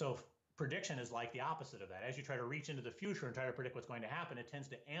 And so prediction is like the opposite of that. As you try to reach into the future and try to predict what's going to happen, it tends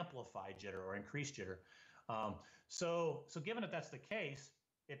to amplify jitter or increase jitter. So given that that's the case,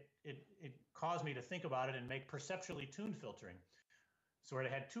 it caused me to think about it and make perceptually tuned filtering. So it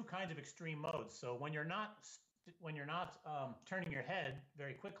had two kinds of extreme modes. So when you're not turning your head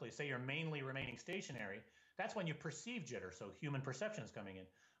very quickly, say you're mainly remaining stationary, that's when you perceive jitter, so human perception is coming in,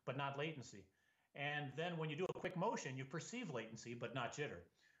 but not latency. And then when you do a quick motion, you perceive latency, but not jitter.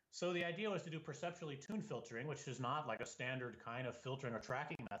 So the idea was to do perceptually tuned filtering, which is not like a standard kind of filtering or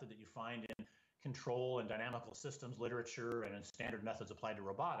tracking method that you find in control and dynamical systems literature and in standard methods applied to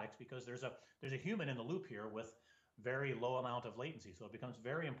robotics, because there's a human in the loop here with very low amount of latency. So it becomes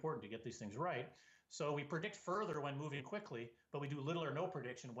very important to get these things right. So we predict further when moving quickly, but we do little or no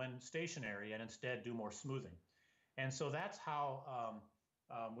prediction when stationary and instead do more smoothing. And so that's how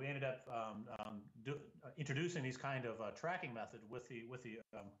we ended up introducing these kind of tracking method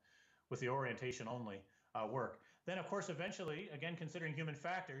with the orientation only work. Then, of course, eventually, again, considering human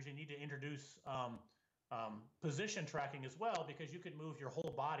factors, you need to introduce position tracking as well, because you could move your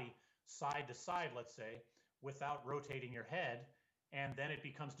whole body side to side, let's say, without rotating your head, and then it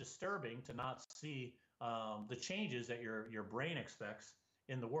becomes disturbing to not see the changes that your brain expects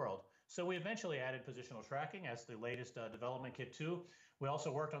in the world. So we eventually added positional tracking as the latest development kit too. We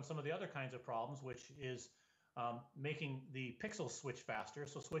also worked on some of the other kinds of problems, which is making the pixels switch faster.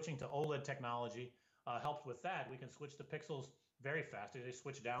 So switching to OLED technology helps with that. We can switch the pixels very fast. They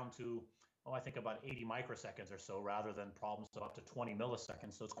switch down to, I think about 80 microseconds or so, rather than problems of up to 20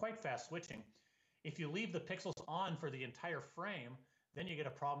 milliseconds. So it's quite fast switching. If you leave the pixels on for the entire frame, then you get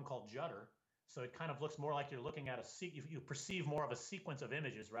a problem called judder. So it kind of looks more like you're looking at you perceive more of a sequence of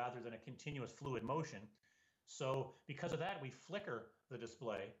images rather than a continuous fluid motion. So because of that, we flicker the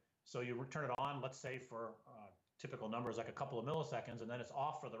display. So you turn it on, let's say for typical numbers like a couple of milliseconds, and then it's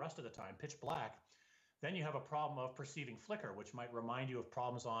off for the rest of the time, pitch black. Then you have a problem of perceiving flicker, which might remind you of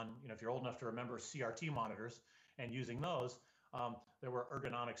problems on, if you're old enough to remember CRT monitors and using those, there were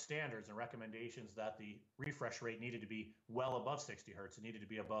ergonomic standards and recommendations that the refresh rate needed to be well above 60 hertz. It needed to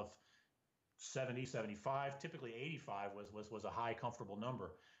be above 70, 75, typically 85 was a high comfortable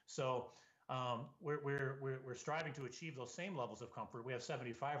number. So we're striving to achieve those same levels of comfort. We have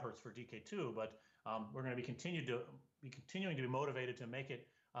 75 hertz for DK2, but we're going to be continuing to be motivated to make it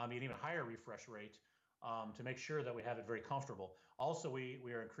an even higher refresh rate to make sure that we have it very comfortable. Also, we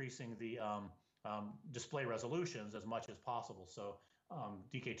are increasing the display resolutions as much as possible. So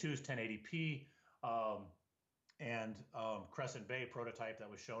DK2 is 1080p. And Crescent Bay prototype that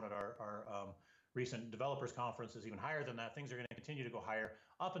was shown at our recent developers conference is even higher than that. Things are going to continue to go higher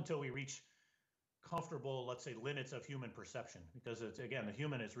up until we reach comfortable, let's say, limits of human perception, because it's, again, the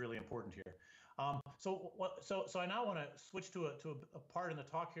human is really important here. So I now want to switch to a part in the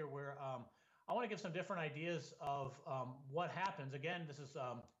talk here where I want to give some different ideas of what happens. Again, this is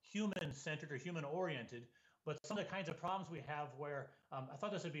human-centered or human-oriented, but some of the kinds of problems we have where I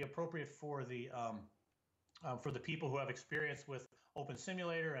thought this would be appropriate for the people who have experience with Open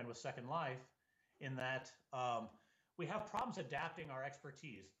Simulator and with Second Life, in that we have problems adapting our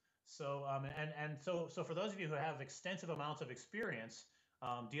expertise. So so for those of you who have extensive amounts of experience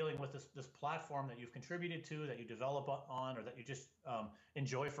dealing with this platform that you've contributed to, that you develop on, or that you just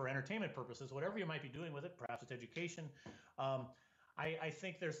enjoy for entertainment purposes, whatever you might be doing with it, perhaps it's education. I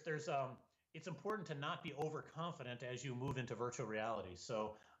think it's important to not be overconfident as you move into virtual reality.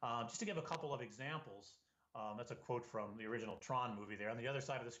 So just to give a couple of examples. That's a quote from the original Tron movie there. On the other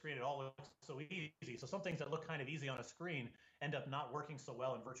side of the screen, it all looks so easy. So some things that look kind of easy on a screen end up not working so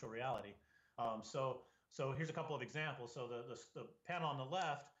well in virtual reality. So here's a couple of examples. So the panel on the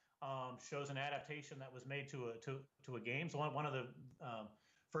left shows an adaptation that was made to a game. So one of the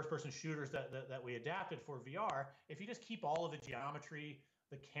first-person shooters that we adapted for VR, if you just keep all of the geometry,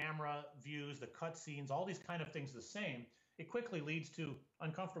 the camera views, the cutscenes, all these kind of things the same, it quickly leads to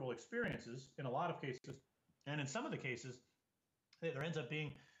uncomfortable experiences in a lot of cases. And in some of the cases, there ends up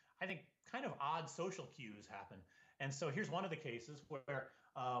being, I think, kind of odd social cues happen. And so here's one of the cases where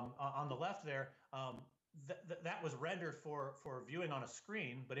on the left there, that was rendered for viewing on a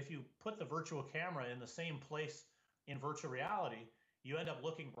screen. But if you put the virtual camera in the same place in virtual reality, you end up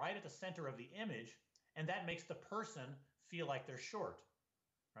looking right at the center of the image, and that makes the person feel like they're short,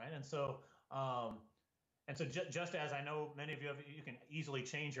 right? And so just as I know many of you you can easily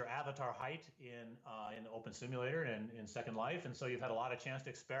change your avatar height in Open Simulator and in Second Life, and so you've had a lot of chance to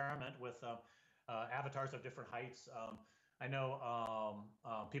experiment with avatars of different heights. I know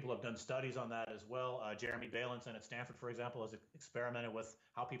people have done studies on that as well. Jeremy Valenson at Stanford, for example, has experimented with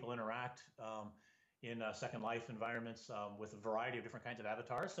how people interact in Second Life environments with a variety of different kinds of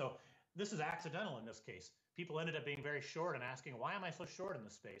avatars. So this is accidental in this case. People ended up being very short and asking, why am I so short in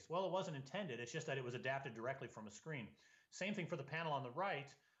this space? Well, it wasn't intended. It's just that it was adapted directly from a screen. Same thing for the panel on the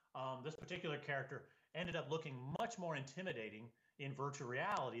right. This particular character ended up looking much more intimidating in virtual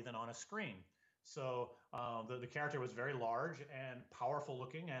reality than on a screen. So the character was very large and powerful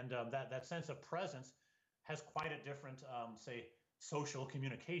looking, and that sense of presence has quite a different, say, social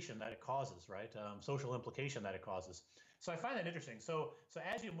communication that it causes, right? Social implication that it causes. So I find that interesting. So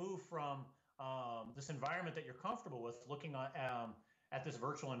as you move from this environment that you're comfortable with, looking at this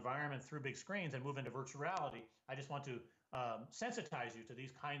virtual environment through big screens and move into virtual reality, I just want to sensitize you to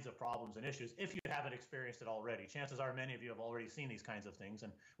these kinds of problems and issues if you haven't experienced it already. Chances are many of you have already seen these kinds of things,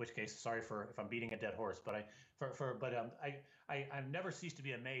 in which case, sorry for if I'm beating a dead horse, but I never cease to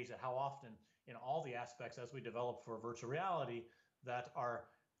be amazed at how often in all the aspects as we develop for virtual reality that our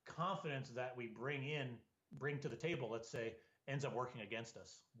confidence that we bring to the table, let's say, ends up working against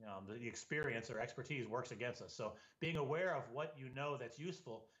us. The experience or expertise works against us. So being aware of what you know that's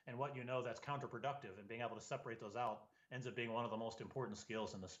useful and what you know that's counterproductive and being able to separate those out ends up being one of the most important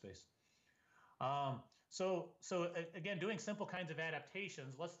skills in this space. So again, doing simple kinds of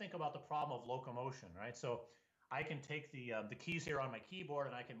adaptations, let's think about the problem of locomotion, right? So I can take the keys here on my keyboard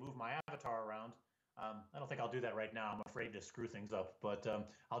and I can move my avatar around. I don't think I'll do that right now. I'm afraid to screw things up, but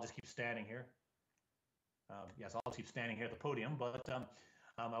I'll just keep standing here. Yes, I'll keep standing here at the podium, but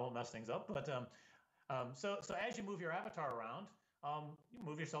I won't mess things up. But so as you move your avatar around, you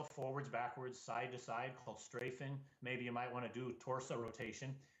move yourself forwards, backwards, side to side, called strafing. Maybe you might want to do torso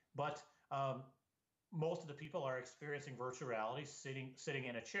rotation. But most of the people are experiencing virtual reality sitting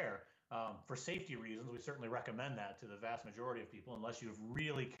in a chair. For safety reasons, we certainly recommend that to the vast majority of people, unless you've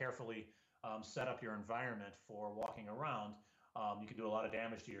really carefully set up your environment for walking around. You can do a lot of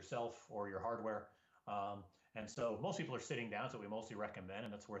damage to yourself or your hardware. And so most people are sitting down, so we mostly recommend,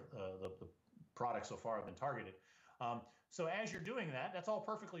 and that's where the products so far have been targeted. So as you're doing that, that's all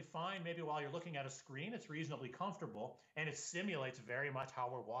perfectly fine. Maybe while you're looking at a screen, it's reasonably comfortable, and it simulates very much how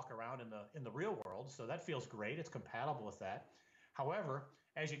we walk around in the real world. So that feels great. It's compatible with that. However,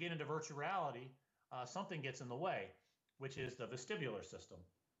 as you get into virtual reality, something gets in the way, which is the vestibular system.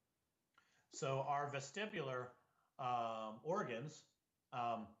 So our vestibular organs,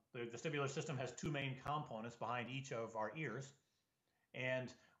 the vestibular system has two main components behind each of our ears.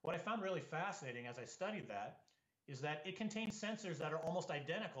 And what I found really fascinating as I studied that is that it contains sensors that are almost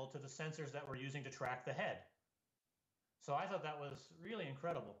identical to the sensors that we're using to track the head. So I thought that was really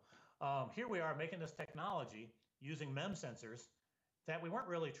incredible. Here we are making this technology using MEM sensors that we weren't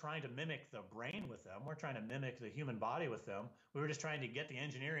really trying to mimic the brain with them. We're trying to mimic the human body with them. We were just trying to get the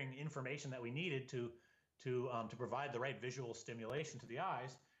engineering information that we needed to provide the right visual stimulation to the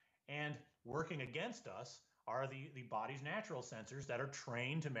eyes. And working against us are the body's natural sensors that are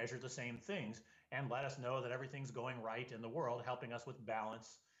trained to measure the same things and let us know that everything's going right in the world, helping us with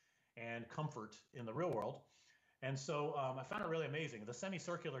balance and comfort in the real world. And so I found it really amazing. The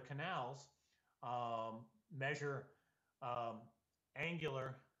semicircular canals measure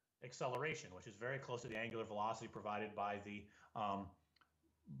angular acceleration, which is very close to the angular velocity provided by the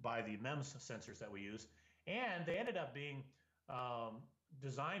MEMS sensors that we use. And they ended up being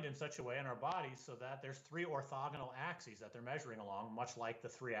designed in such a way in our bodies so that there's three orthogonal axes that they're measuring along, much like the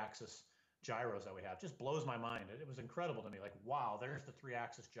three-axis gyros that we have. Just blows my mind. It was incredible to me. Like, wow, there's the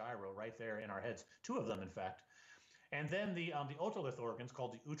three-axis gyro right there in our heads. Two of them, in fact. And then the otolith organs,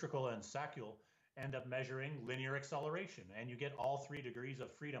 called the utricle and saccule, end up measuring linear acceleration, and you get all 3 degrees of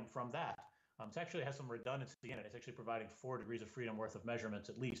freedom from that. It actually has some redundancy in it. It's actually providing 4 degrees of freedom worth of measurements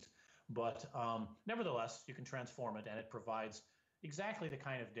at least. But nevertheless, you can transform it, and it provides exactly the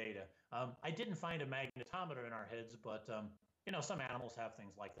kind of data. I didn't find a magnetometer in our heads, but you know, some animals have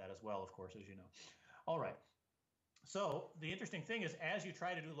things like that as well, of course, as you know. All right. So the interesting thing is, as you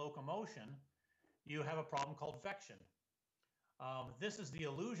try to do locomotion, you have a problem called vection. This is the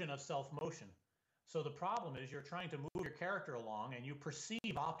illusion of self-motion. So the problem is you're trying to move your character along and you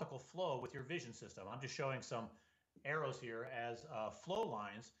perceive optical flow with your vision system. I'm just showing some arrows here as flow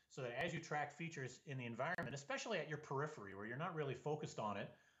lines so that as you track features in the environment, especially at your periphery where you're not really focused on it,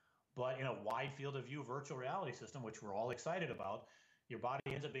 but in a wide field of view virtual reality system, which we're all excited about, your body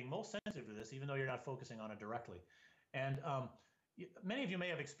ends up being most sensitive to this, even though you're not focusing on it directly. And many of you may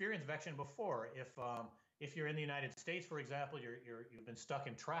have experienced vection before. If you're in the United States, for example, you've been stuck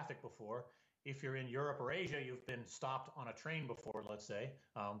in traffic before. If you're in Europe or Asia, you've been stopped on a train before, let's say.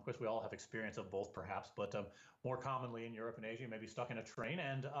 Of course, we all have experience of both, perhaps, but more commonly in Europe and Asia, you may be stuck in a train,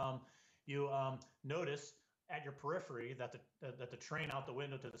 and you notice at your periphery that the train out the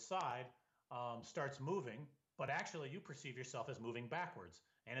window to the side starts moving, but actually you perceive yourself as moving backwards,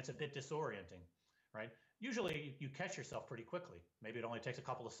 and it's a bit disorienting, right? Usually you catch yourself pretty quickly. Maybe it only takes a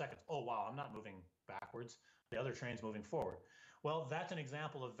couple of seconds. Oh, wow, I'm not moving backwards. The other train's moving forward. Well, that's an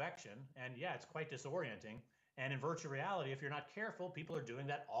example of vection, and yeah, it's quite disorienting. And in virtual reality, if you're not careful, people are doing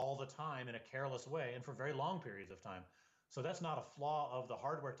that all the time in a careless way and for very long periods of time. So that's not a flaw of the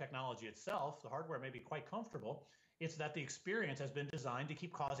hardware technology itself. The hardware may be quite comfortable. It's that the experience has been designed to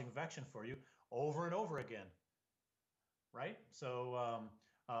keep causing vection for you over and over again, right? So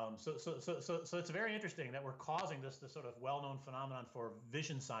So it's very interesting that we're causing this sort of well-known phenomenon for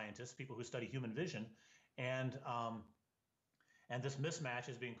vision scientists, people who study human vision, and and this mismatch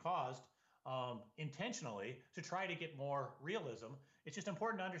is being caused intentionally to try to get more realism. It's just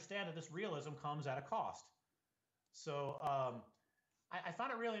important to understand that this realism comes at a cost. So I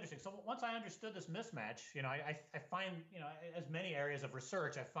found it really interesting. So once I understood this mismatch, I find, as many areas of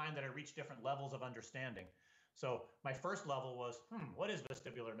research, I find that I reach different levels of understanding. So my first level was, what is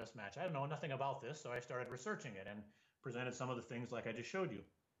vestibular mismatch? I don't know nothing about this, so I started researching it and presented some of the things like I just showed you.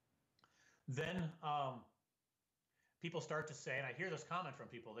 Then people start to say, and I hear this comment from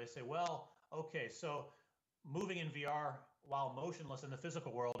people, they say, well, okay, so moving in VR while motionless in the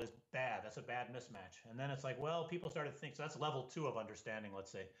physical world is bad. That's a bad mismatch. And then it's like, well, people started to think, so that's level 2 of understanding,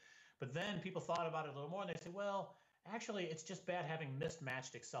 let's say. But then people thought about it a little more and they say, well, actually, it's just bad having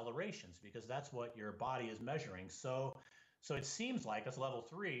mismatched accelerations because that's what your body is measuring. So it seems like that's level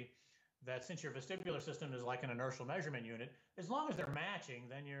 3, that since your vestibular system is like an inertial measurement unit, as long as they're matching,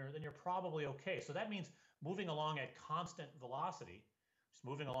 then you're probably okay. So that means moving along at constant velocity, just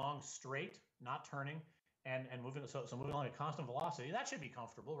moving along straight, not turning, and moving so moving along at constant velocity, that should be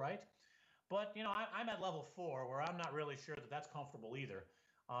comfortable, right? But I'm at level 4 where I'm not really sure that that's comfortable either.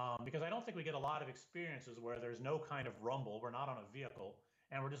 Because I don't think we get a lot of experiences where there's no kind of rumble. We're not on a vehicle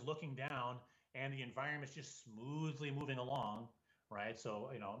and we're just looking down and the environment's just smoothly moving along, right? So,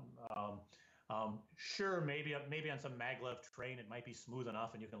 sure, maybe on some maglev train, it might be smooth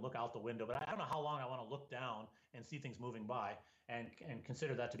enough and you can look out the window, but I don't know how long I want to look down and see things moving by and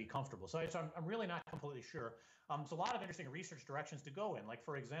consider that to be comfortable. So I'm really not completely sure. There's a lot of interesting research directions to go in. Like,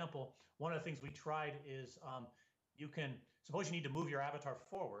 for example, one of the things we tried is you can, suppose you need to move your avatar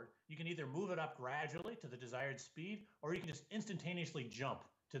forward, you can either move it up gradually to the desired speed, or you can just instantaneously jump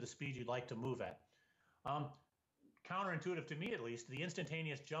to the speed you'd like to move at. Counterintuitive to me, at least, the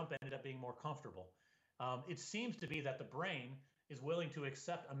instantaneous jump ended up being more comfortable. It seems to be that the brain is willing to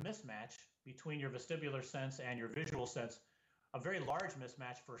accept a mismatch between your vestibular sense and your visual sense, a very large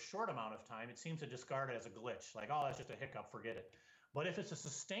mismatch for a short amount of time. It seems to discard it as a glitch, like, oh, that's just a hiccup, forget it. But if it's a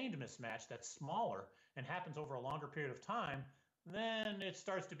sustained mismatch that's smaller and happens over a longer period of time, then it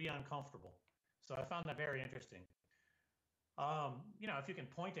starts to be uncomfortable. So I found that very interesting. If you can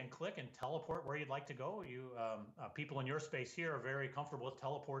point and click and teleport where you'd like to go, people in your space here are very comfortable with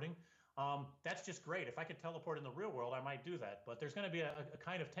teleporting. That's just great. If I could teleport in the real world, I might do that. But there's going to be a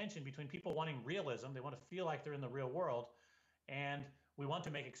kind of tension between people wanting realism. They want to feel like they're in the real world. And we want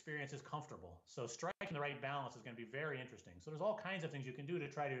to make experiences comfortable. So striking the right balance is going to be very interesting. So there's all kinds of things you can do to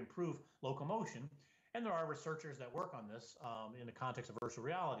try to improve locomotion. And there are researchers that work on this in the context of virtual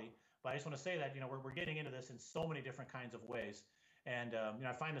reality. But I just want to say that we're getting into this in so many different kinds of ways. And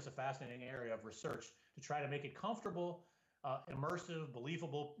I find this a fascinating area of research to try to make it comfortable, immersive,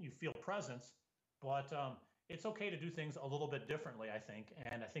 believable, you feel presence. But it's okay to do things a little bit differently, I think.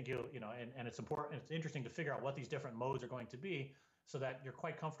 And I think and it's important, it's interesting to figure out what these different modes are going to be so that you're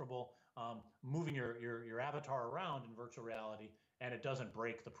quite comfortable moving your avatar around in virtual reality and it doesn't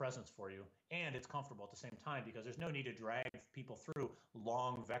break the presence for you. And it's comfortable at the same time because there's no need to drag people through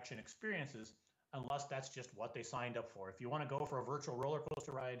long vection experiences unless that's just what they signed up for. If you want to go for a virtual roller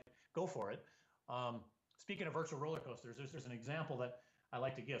coaster ride, go for it. Speaking of virtual roller coasters, there's an example that I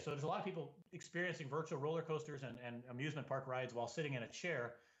like to give. So there's a lot of people experiencing virtual roller coasters and amusement park rides while sitting in a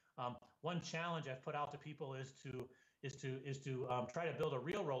chair. One challenge I've put out to people is to try to build a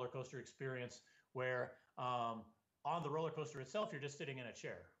real roller coaster experience where on the roller coaster itself, you're just sitting in a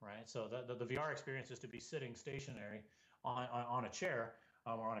chair, right? So the VR experience is to be sitting stationary on a chair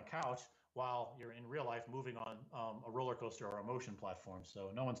or on a couch while you're in real life moving on a roller coaster or a motion platform.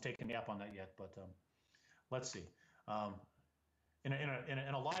 So no one's taken me up on that yet, but let's see. In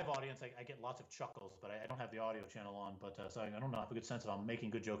a live audience, I get lots of chuckles, but I don't have the audio channel on, but so I don't know, I have a good sense if I'm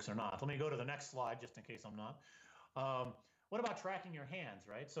making good jokes or not. Let me go to the next slide just in case I'm not. What about tracking your hands,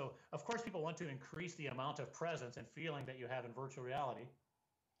 right? So, of course, people want to increase the amount of presence and feeling that you have in virtual reality.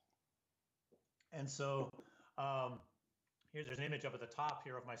 And so there's an image up at the top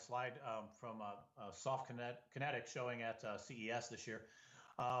here of my slide from Soft Kinetic showing at CES this year.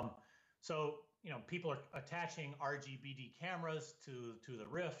 People are attaching RGBD cameras to the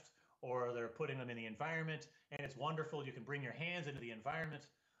Rift, or they're putting them in the environment, and it's wonderful. You can bring your hands into the environment.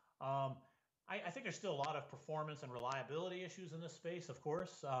 I think there's still a lot of performance and reliability issues in this space, of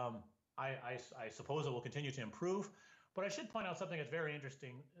course. I suppose it will continue to improve. But I should point out something that's very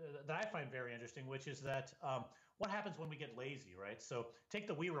interesting, that I find very interesting, which is that what happens when we get lazy, right? So take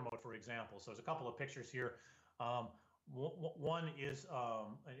the Wii remote, for example. So there's a couple of pictures here. One is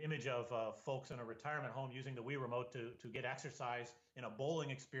an image of folks in a retirement home using the Wii remote to get exercise in a bowling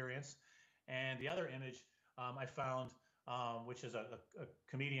experience. And the other image I found, which is a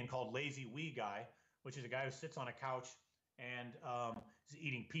comedian called Lazy Wii Guy, which is a guy who sits on a couch and is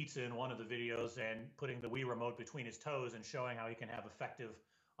eating pizza in one of the videos and putting the Wii remote between his toes and showing how he can have effective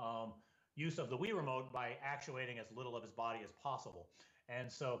use of the Wii remote by actuating as little of his body as possible.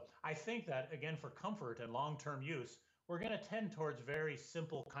 And so I think that, again, for comfort and long-term use, we're going to tend towards very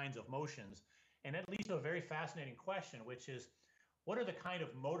simple kinds of motions. And that leads to a very fascinating question, which is, what are the kind of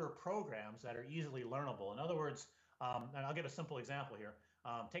motor programs that are easily learnable? In other words, and I'll give a simple example here.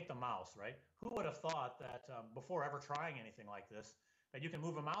 Take the mouse, right? Who would have thought that before ever trying anything like this, that you can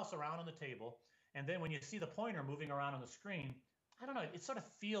move a mouse around on the table, and then when you see the pointer moving around on the screen, I don't know, it sort of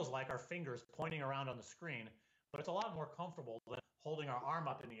feels like our fingers pointing around on the screen, but it's a lot more comfortable than holding our arm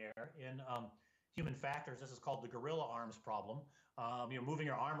up in the air. In human factors, this is called the gorilla arms problem. You're moving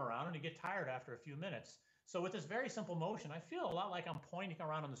your arm around and you get tired after a few minutes. So with this very simple motion, I feel a lot like I'm pointing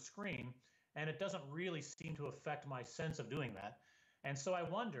around on the screen, and it doesn't really seem to affect my sense of doing that. And so I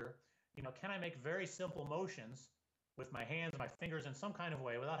wonder, can I make very simple motions with my hands, my fingers in some kind of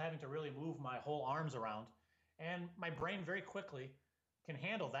way without having to really move my whole arms around? And my brain very quickly can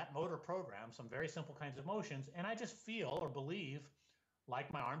handle that motor program, some very simple kinds of motions, and I just feel or believe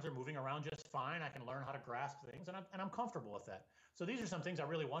like my arms are moving around just fine. I can learn how to grasp things, and I'm comfortable with that. So these are some things I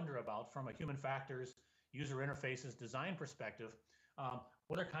really wonder about from a human factors, user interfaces, design perspective.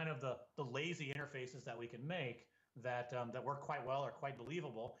 What are kind of the lazy interfaces that we can make that work quite well or quite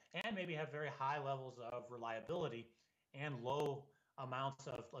believable, and maybe have very high levels of reliability and low amounts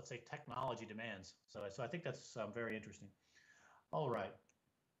of, let's say, technology demands. So I think that's very interesting. All right.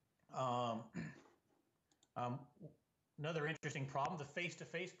 Um, um, Another interesting problem, the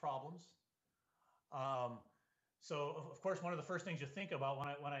face-to-face problems. So of course, one of the first things you think about when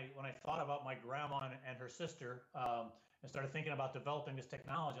I thought about my grandma and her sister, and started thinking about developing this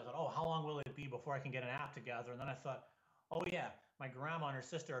technology, I thought, oh, how long will it be before I can get an app together? And then I thought, oh yeah, my grandma and her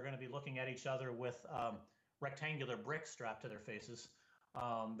sister are going to be looking at each other with rectangular bricks strapped to their faces.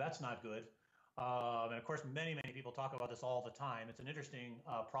 That's not good. And of course, many people talk about this all the time. It's an interesting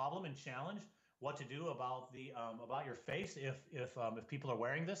problem and challenge. What to do about your face if people are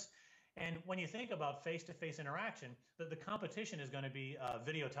wearing this. And when you think about face-to-face interaction, the competition is going to be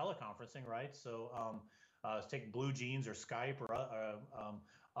video teleconferencing, right? So take Blue Jeans or Skype or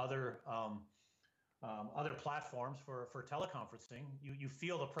other platforms for teleconferencing. You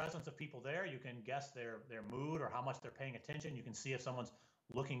feel the presence of people there. You can guess their mood or how much they're paying attention. You can see if someone's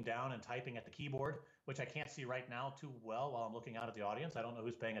looking down and typing at the keyboard, which I can't see right now too well while I'm looking out at the audience. I don't know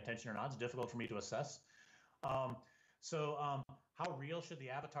who's paying attention or not. It's difficult for me to assess. How real should the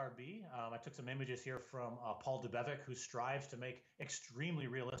avatar be? I took some images here from Paul Dubevic, who strives to make extremely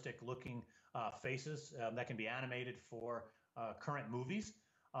realistic looking faces that can be animated for current movies.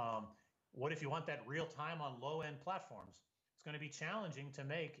 What if you want that real time on low-end platforms? It's going to be challenging to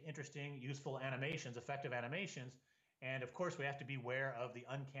make interesting, useful animations, effective animations. And of course, we have to be aware of the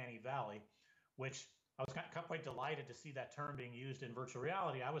uncanny valley, which I was quite delighted to see that term being used in virtual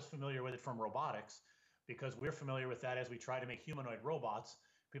reality. I was familiar with it from robotics because we're familiar with that as we try to make humanoid robots.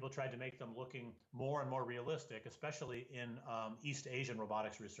 People tried to make them looking more and more realistic, especially in East Asian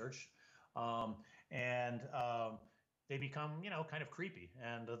robotics research. They become, kind of creepy.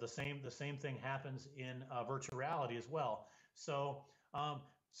 And the same thing happens in virtual reality as well. So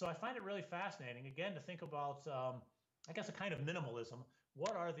I find it really fascinating, again, to think about, I guess, a kind of minimalism.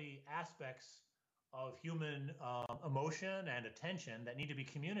 What are the aspects of human emotion and attention that need to be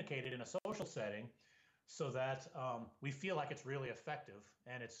communicated in a social setting so that we feel like it's really effective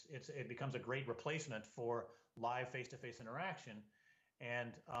and it becomes a great replacement for live face-to-face interaction?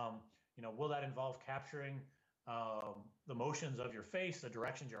 And will that involve capturing the motions of your face, the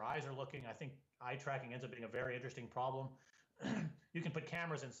directions your eyes are looking? I think eye tracking ends up being a very interesting problem. You can put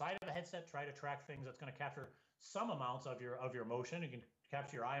cameras inside of a headset, try to track things that's going to capture some amounts of your motion. You can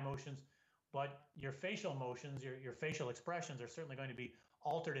capture your eye motions, but your facial motions, your facial expressions are certainly going to be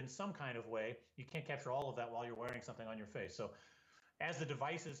altered in some kind of way. You can't capture all of that while you're wearing something on your face. So as the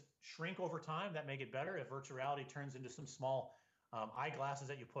devices shrink over time, that may get better. If virtual reality turns into some small eyeglasses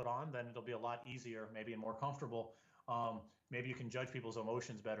that you put on, then it'll be a lot easier, maybe, and more comfortable. Maybe you can judge people's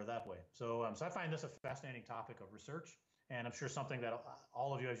emotions better that way. So I find this a fascinating topic of research, and I'm sure something that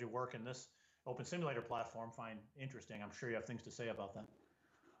all of you, as you work in this open simulator platform, find interesting. I'm sure you have things to say about that.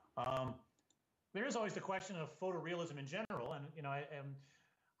 There is always the question of photorealism in general, and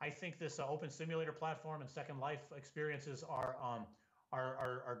I think this open simulator platform and Second Life experiences are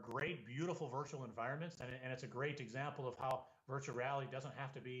are great, beautiful virtual environments, and it's a great example of how virtual reality doesn't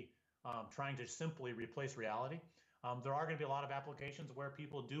have to be trying to simply replace reality. There are going to be a lot of applications where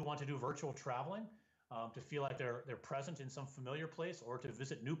people do want to do virtual traveling, to feel like they're present in some familiar place, or to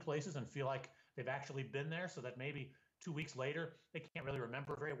visit new places and feel like they've actually been there, so that maybe 2 weeks later they can't really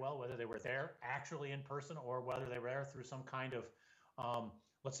remember very well whether they were there actually in person or whether they were there through some kind of,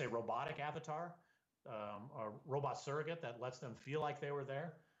 let's say, robotic avatar, or robot surrogate that lets them feel like they were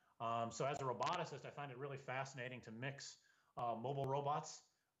there. So as a roboticist, I find it really fascinating to mix mobile robots.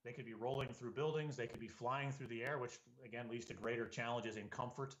 They could be rolling through buildings, they could be flying through the air, which again leads to greater challenges in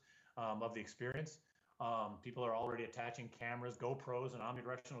comfort of the experience. People are already attaching cameras, GoPros and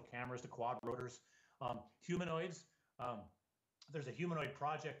omnidirectional cameras to quad rotors. Humanoids, there's a humanoid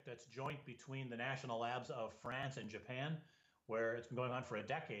project that's joint between the national labs of France and Japan, where it's been going on for a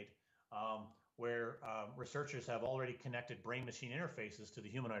decade, where researchers have already connected brain-machine interfaces to the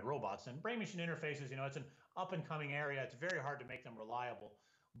humanoid robots. And brain-machine interfaces, it's an up-and-coming area. It's very hard to make them reliable,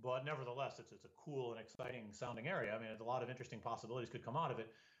 but nevertheless, it's a cool and exciting sounding area. I mean, a lot of interesting possibilities could come out of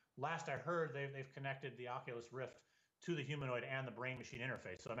it. Last I heard, they've connected the Oculus Rift to the humanoid and the brain-machine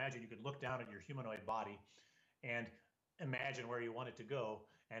interface. So imagine you could look down at your humanoid body and imagine where you want it to go,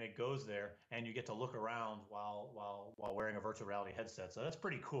 and it goes there, and you get to look around while wearing a virtual reality headset. So that's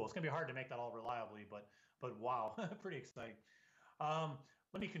pretty cool. It's gonna be hard to make that all reliably, but wow, pretty exciting.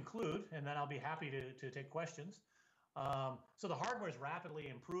 Let me conclude, and then I'll be happy to take questions. So the hardware is rapidly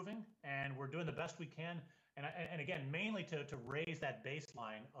improving, and we're doing the best we can. And again, mainly to raise that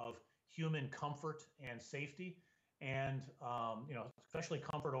baseline of human comfort and safety, and especially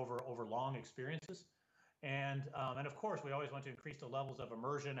comfort over long experiences. And of course, we always want to increase the levels of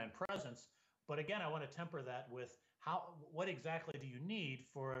immersion and presence. But again, I want to temper that with what exactly do you need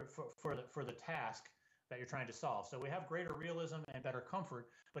for the task that you're trying to solve. So we have greater realism and better comfort.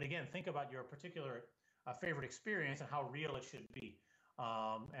 But again, think about your particular favorite experience and how real it should be.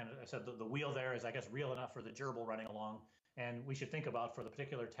 And I said the wheel there is, I guess, real enough for the gerbil running along. And we should think about, for the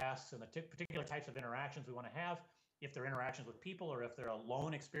particular tasks and the particular types of interactions we want to have, if they're interactions with people or if they're a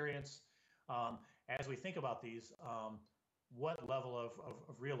lone experience. As we think about these, what level of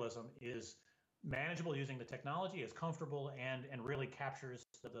realism is manageable using the technology, is comfortable, and really captures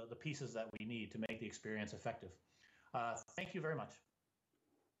the pieces that we need to make the experience effective. Thank you very much.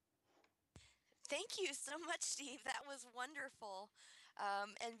 Thank you so much, Steve. That was wonderful,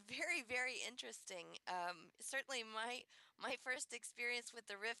 and very, very interesting. Certainly, my first experience with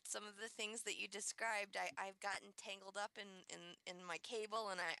the Rift, some of the things that you described, I've gotten tangled up in my cable,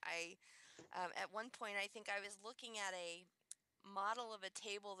 and I at one point, I think I was looking at a model of a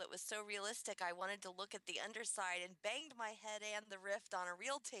table that was so realistic, I wanted to look at the underside and banged my head and the Rift on a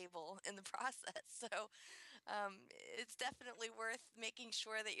real table in the process. So it's definitely worth making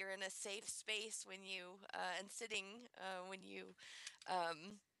sure that you're in a safe space when you and sitting when you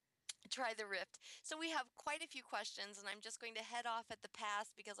try the Rift. So we have quite a few questions, and I'm just going to head off at the pass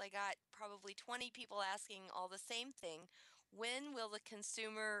because I got probably 20 people asking all the same thing. When will the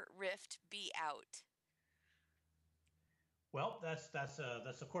consumer Rift be out? Well, that's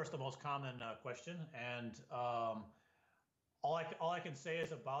of course the most common question, and all I can say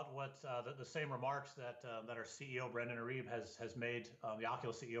is about what the same remarks that our CEO Brendan Arib has made, the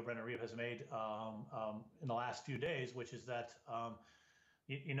Oculus CEO Brendan Arib has made in the last few days, which is that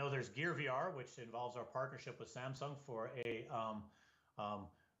there's Gear VR, which involves our partnership with Samsung for a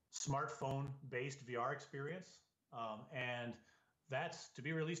smartphone-based VR experience, and that's to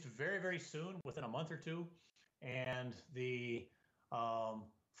be released very, very soon, within a month or two. And the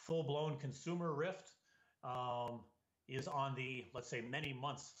full-blown consumer Rift is on the, let's say, many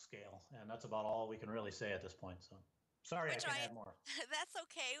months scale, and that's about all we can really say at this point. So sorry, I can't add more. That's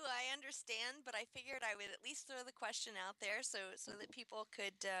okay. Well, I understand, but I figured I would at least throw the question out there so that people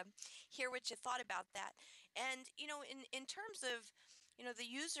could hear what you thought about that. And in terms of the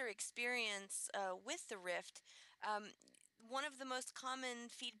user experience with the Rift, one of the most common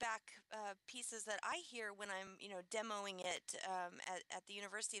feedback pieces that I hear when I'm, demoing it at the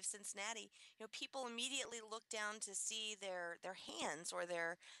University of Cincinnati, people immediately look down to see their hands or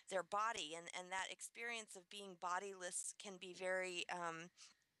their body, and that experience of being bodiless can be very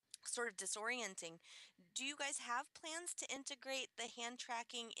sort of disorienting. Do you guys have plans to integrate the hand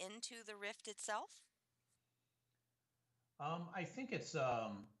tracking into the Rift itself? I think it's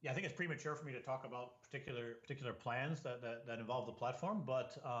premature for me to talk about particular plans that involve the platform,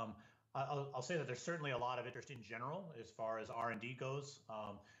 but I'll say that there's certainly a lot of interest in general as far as R&D goes.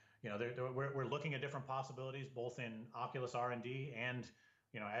 We're looking at different possibilities, both in Oculus R&D and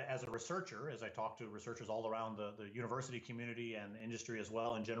as a researcher, as I talk to researchers all around the university community and industry as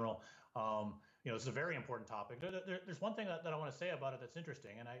well in general, this is a very important topic. There's one thing that I want to say about it that's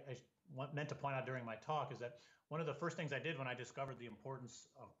interesting, and I meant to point out during my talk, is that one of the first things I did when I discovered the importance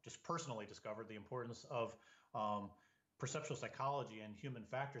of, just personally discovered the importance of perceptual psychology and human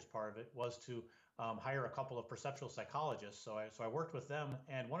factors part of it, was to hire a couple of perceptual psychologists. So I worked with them,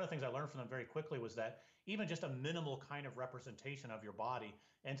 and one of the things I learned from them very quickly was that even just a minimal kind of representation of your body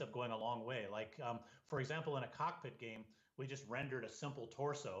ends up going a long way. Like, for example, in a cockpit game, we just rendered a simple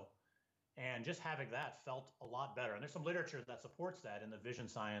torso, and just having that felt a lot better. And there's some literature that supports that in the vision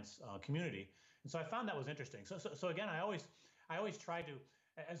science community. And so I found that was interesting. So again, I always try to,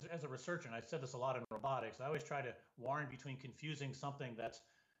 as a researcher, and I said this a lot in robotics, I always try to warn between confusing something that's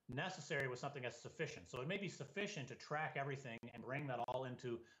necessary with something that's sufficient. So it may be sufficient to track everything and bring that all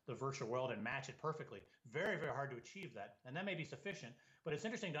into the virtual world and match it perfectly. Very, very hard to achieve that. And that may be sufficient, but it's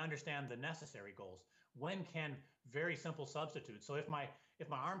interesting to understand the necessary goals. When can very simple substitutes? So if my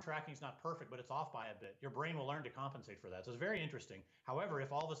arm tracking is not perfect, but it's off by a bit, your brain will learn to compensate for that. So it's very interesting. However,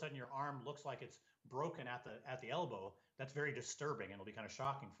 if all of a sudden your arm looks like it's broken at the elbow, that's very disturbing and it'll be kind of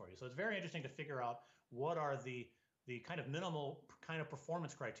shocking for you. So it's very interesting to figure out what are the kind of minimal kind of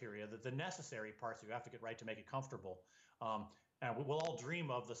performance criteria, the necessary parts you have to get right to make it comfortable. And we'll all dream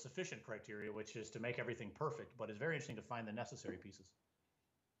of the sufficient criteria, which is to make everything perfect, but it's very interesting to find the necessary pieces.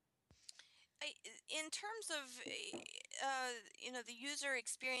 In terms of the user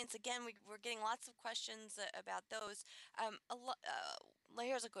experience, again, we're getting lots of questions about those.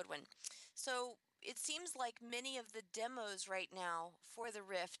 Here's a good one. So it seems like many of the demos right now for the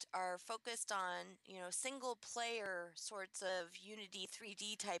Rift are focused on single player sorts of Unity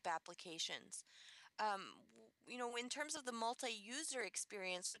 3D type applications. In terms of the multi-user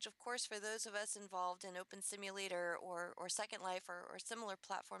experience, which of course for those of us involved in Open Simulator or Second Life or similar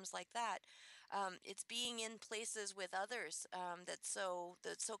platforms like that, it's being in places with others that's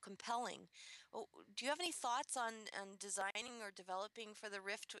so compelling. Do you have any thoughts on designing or developing for the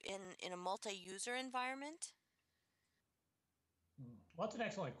Rift in a multi-user environment? Well, that's an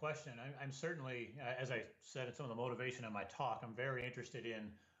excellent question. I'm certainly, as I said in some of the motivation in my talk, I'm very interested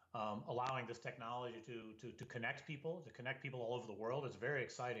in allowing this technology to connect people, all over the world. It's very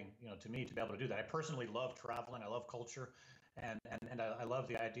exciting, to me to be able to do that. I personally love traveling. I love culture, and I love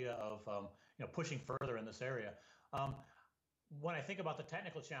the idea of pushing further in this area. When I think about the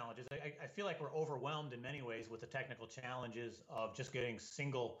technical challenges, I feel like we're overwhelmed in many ways with the technical challenges of just getting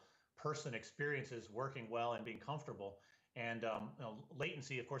single person experiences working well and being comfortable. And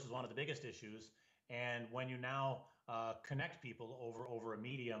latency, of course, is one of the biggest issues. And when you now connect people over a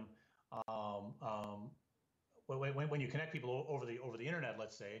medium, when you connect people over the internet,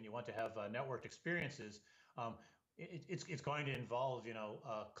 let's say, and you want to have networked experiences, it's going to involve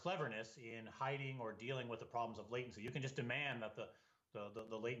cleverness in hiding or dealing with the problems of latency. You can just demand that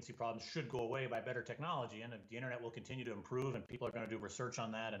the latency problems should go away by better technology, and the internet will continue to improve, and people are going to do research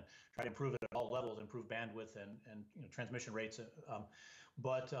on that and try to improve it at all levels, improve bandwidth and transmission rates.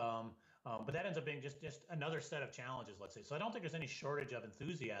 But that ends up being just another set of challenges, let's say. So I don't think there's any shortage of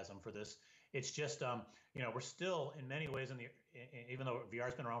enthusiasm for this. It's just we're still in many ways even though VR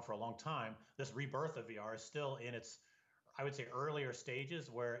has been around for a long time, this rebirth of VR is still in its, I would say, earlier stages,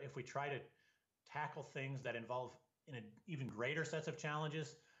 where if we try to tackle things that involve in an even greater sets of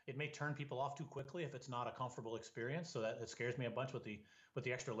challenges, it may turn people off too quickly if it's not a comfortable experience. So that scares me a bunch with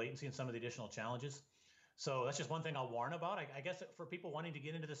the extra latency and some of the additional challenges. So that's just one thing I'll warn about. I guess for people wanting to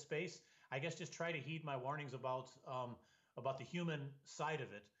get into the space, I guess just try to heed my warnings about the human side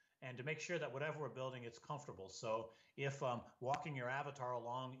of it, and to make sure that whatever we're building, it's comfortable. So if walking your avatar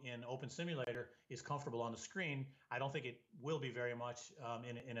along in Open Simulator is comfortable on the screen, I don't think it will be very much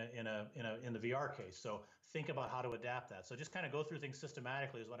in the VR case. So think about how to adapt that. So just kind of go through things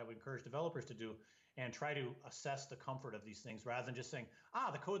systematically is what I would encourage developers to do, and try to assess the comfort of these things rather than just saying,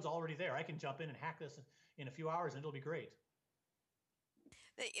 the code's already there. I can jump in and hack this in a few hours and it'll be great.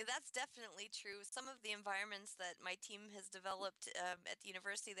 That's definitely true. Some of the environments that my team has developed at the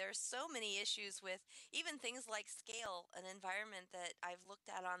university, there are so many issues with even things like scale, an environment that I've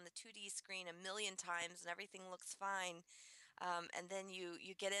looked at on the 2D screen a million times and everything looks fine. And then you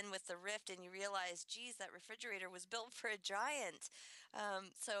get in with the Rift and you realize, geez, that refrigerator was built for a giant.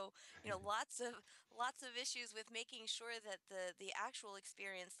 So lots of issues with making sure that the actual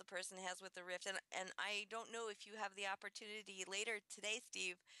experience the person has with the Rift. And I don't know if you have the opportunity later today,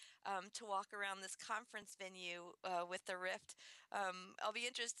 Steve, to walk around this conference venue with the Rift. I'll be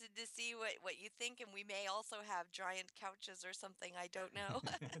interested to see what you think, and we may also have giant couches or something. I don't know.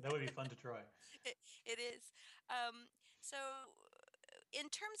 That would be fun to try. It is. So in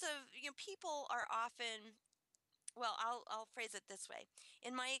terms of, people are often, well, I'll phrase it this way.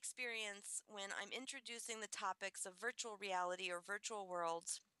 In my experience, when I'm introducing the topics of virtual reality or virtual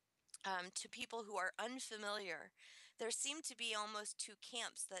worlds, to people who are unfamiliar, there seem to be almost two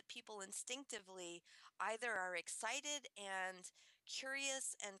camps that people instinctively either are excited and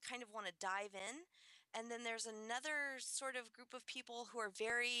curious and kind of want to dive in. And then there's another sort of group of people who are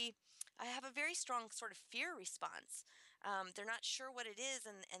I have a very strong sort of fear response. They're not sure what it is,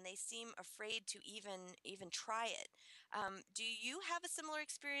 and they seem afraid to even try it. Do you have a similar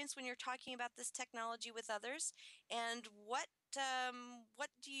experience when you're talking about this technology with others? And what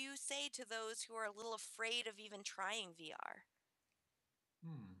do you say to those who are a little afraid of even trying VR?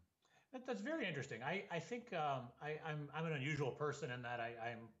 Hmm. That's very interesting. I think I'm an unusual person in that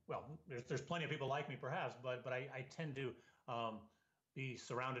I'm well. There's plenty of people like me, perhaps, but I tend to um, be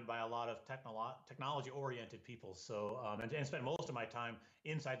surrounded by a lot of technology oriented people. So and spend most of my time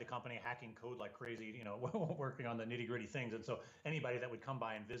inside the company hacking code like crazy. Working on the nitty gritty things. And so anybody that would come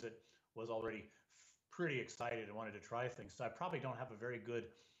by and visit was already pretty excited and wanted to try things. So I probably don't have a very good,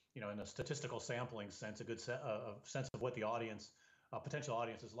 in a statistical sampling sense, a good sense of what the audience potential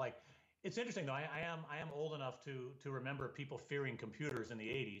audience is like. It's interesting though. I am old enough to remember people fearing computers in the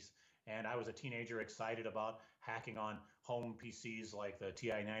 80s, and I was a teenager excited about hacking on home PCs like the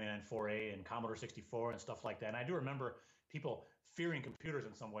TI 99.4A and Commodore 64 and stuff like that. And I do remember people fearing computers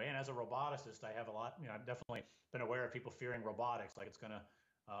in some way. And as a roboticist, I have a lot. I've definitely been aware of people fearing robotics, like it's going to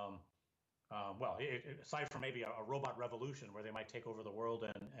um, well, aside from maybe a robot revolution where they might take over the world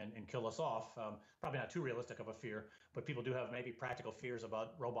and kill us off, probably not too realistic of a fear, but people do have maybe practical fears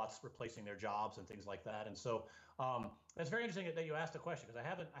about robots replacing their jobs and things like that. And so that's very interesting that you asked the question because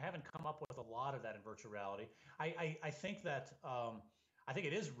I haven't come up with a lot of that in virtual reality. I think that I think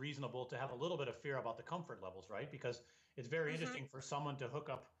it is reasonable to have a little bit of fear about the comfort levels, right? Because it's very Hmm. interesting for someone to hook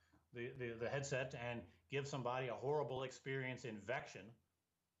up the headset and give somebody a horrible experience in Vection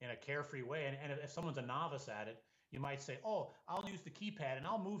in a carefree way. And if someone's a novice at it, you might say, "Oh, I'll use the keypad and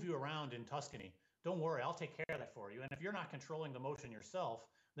I'll move you around in Tuscany. Don't worry, I'll take care of that for you." And if you're not controlling the motion yourself,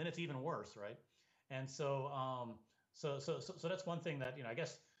 then it's even worse, right? And so that's one thing that I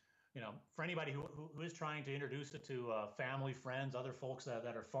guess for anybody who is trying to introduce it to family, friends, other folks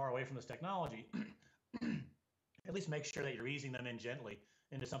that are far away from this technology, at least make sure that you're easing them in gently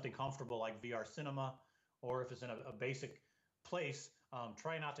into something comfortable like VR cinema, or if it's in a basic place,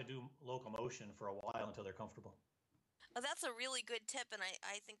 try not to do locomotion for a while until they're comfortable. Oh, that's a really good tip, and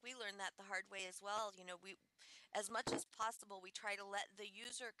I think we learned that the hard way as well. As much as possible, we try to let the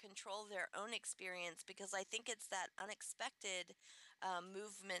user control their own experience because I think it's that unexpected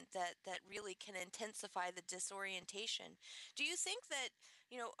movement that really can intensify the disorientation. Do you think that,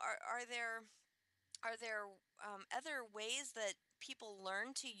 are there other ways that people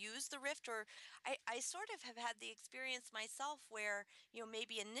learn to use the Rift? Or I sort of have had the experience myself where,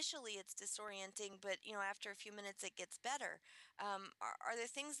 maybe initially it's disorienting, but, after a few minutes it gets better. Are there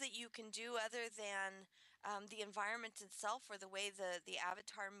things that you can do other than the environment itself or the way the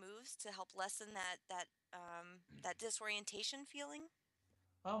avatar moves to help lessen that disorientation feeling?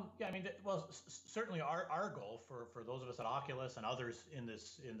 Yeah, I mean, well, certainly our goal for those of us at Oculus and others in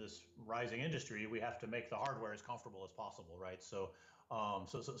this rising industry, we have to make the hardware as comfortable as possible, right? So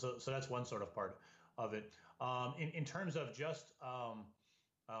that's one sort of part of it. In terms of just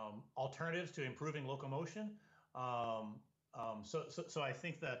alternatives to improving locomotion, so I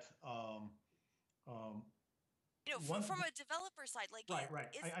think that um, one From a developer side, like, right.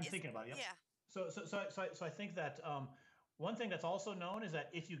 I'm is thinking about it. Yep. yeah. So I think that one thing that's also known is that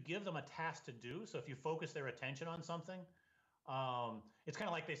if you give them a task to do, so if you focus their attention on something, it's kind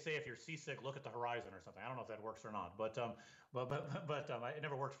of like they say if you're seasick, look at the horizon or something. I don't know if that works or not, but it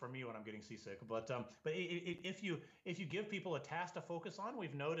never works for me when I'm getting seasick. If you give people a task to focus on,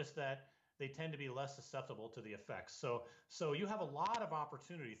 we've noticed that they tend to be less susceptible to the effects. So you have a lot of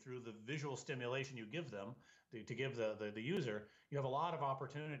opportunity through the visual stimulation you give them to give the user. You have a lot of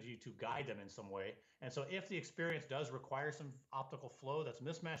opportunity to guide them in some way. And so if the experience does require some optical flow that's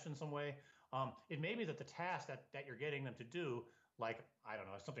mismatched in some way, it may be that the task that you're getting them to do, like, I don't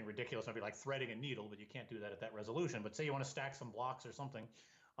know, something ridiculous, maybe like threading a needle, but you can't do that at that resolution. But say you want to stack some blocks or something,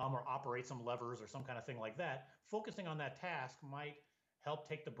 or operate some levers or some kind of thing like that, focusing on that task might help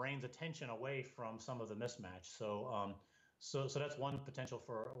take the brain's attention away from some of the mismatch. So that's one potential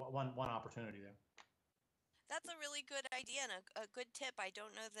for one opportunity there. That's a really good idea and a good tip. I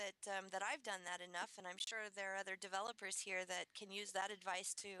don't know that I've done that enough, and I'm sure there are other developers here that can use that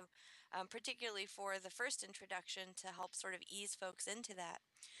advice too, particularly for the first introduction to help sort of ease folks into that.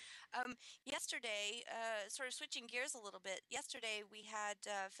 Yesterday, sort of switching gears a little bit, yesterday we had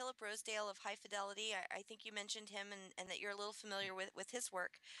Philip Rosedale of High Fidelity. I think you mentioned him and that you're a little familiar with his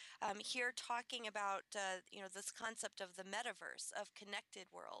work here talking about, this concept of the metaverse, of connected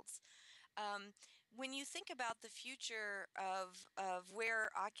worlds. Um, when you think about the future of where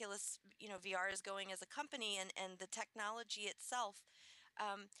Oculus, VR is going as a company and the technology itself,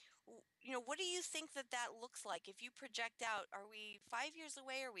 um, what do you think that looks like? If you project out, are we 5 years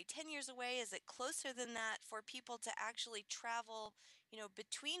away? Are we 10 years away? Is it closer than that for people to actually travel,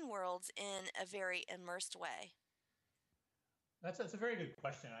 between worlds in a very immersed way? That's a very good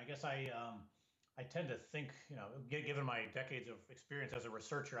question. I guess I tend to think, given my decades of experience as a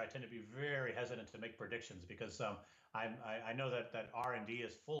researcher, I tend to be very hesitant to make predictions because I know that R&D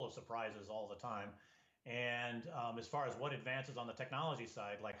is full of surprises all the time. And as far as what advances on the technology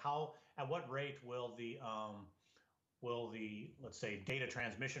side, like at what rate will the, let's say, data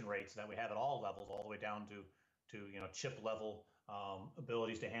transmission rates that we have at all levels, all the way down to chip level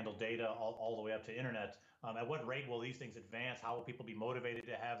abilities to handle data, all the way up to internet. At what rate will these things advance? How will people be motivated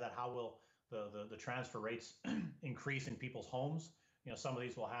to have that? How will the transfer rates increase in people's homes? Some of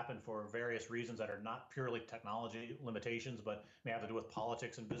these will happen for various reasons that are not purely technology limitations, but may have to do with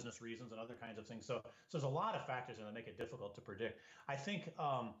politics and business reasons and other kinds of things. So there's a lot of factors that make it difficult to predict. I think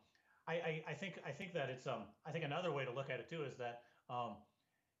I think that I think another way to look at it too is that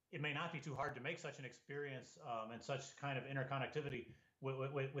it may not be too hard to make such an experience and such kind of interconnectivity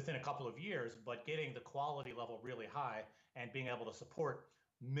within a couple of years, but getting the quality level really high and being able to support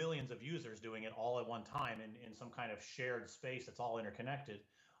millions of users doing it all at one time in some kind of shared space that's all interconnected.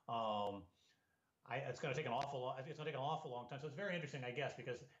 Um, it's going to take an awful long, it's going to take an awful long time. So it's very interesting, I guess,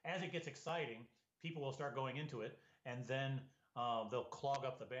 because as it gets exciting, people will start going into it, and then they'll clog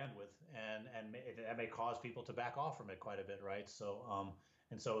up the bandwidth, and that may cause people to back off from it quite a bit, right? So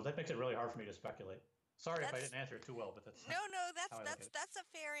that makes it really hard for me to speculate. Sorry if I That's didn't answer it too well, but that's No, how I look at it. that's a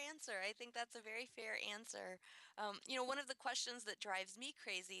fair answer. I think that's a very fair answer. One of the questions that drives me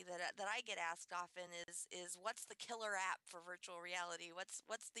crazy that I get asked often is what's the killer app for virtual reality? What's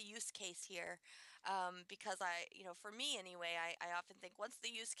the use case here? Because for me anyway, I often think what's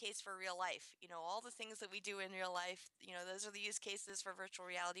the use case for real life? All the things that we do in real life, those are the use cases for virtual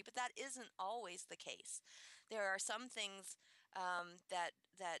reality. But that isn't always the case. There are some things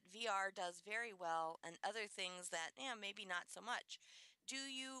that VR does very well, and other things that maybe not so much.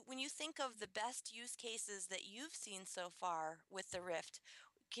 When you think of the best use cases that you've seen so far with the Rift,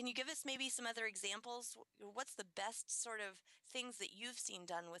 can you give us maybe some other examples? What's the best sort of things that you've seen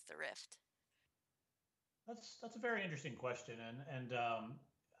done with the Rift? That's a very interesting question, and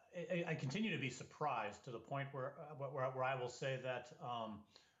I continue to be surprised to the point where I will say that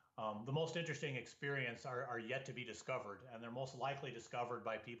the most interesting experience are yet to be discovered, and they're most likely discovered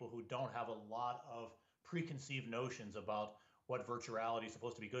by people who don't have a lot of preconceived notions about what virtuality is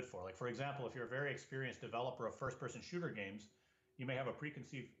supposed to be good for. Like, for example, if you're a very experienced developer of first-person shooter games, you may have a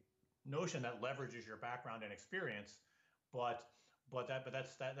preconceived notion that leverages your background and experience, but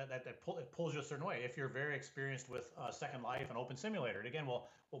it pulls you a certain way. If you're very experienced with Second Life and Open Simulator, it again will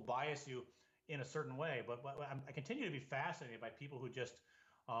bias you in a certain way. But I continue to be fascinated by people who just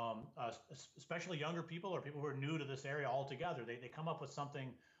especially younger people or people who are new to this area altogether. They come up with something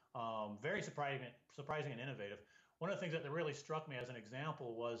very surprising and innovative. One of the things that really struck me as an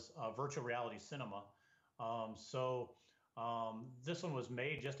example was virtual reality cinema. This one was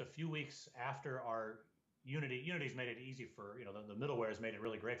made just a few weeks after our Unity. Unity's made it easy for, the middleware has made it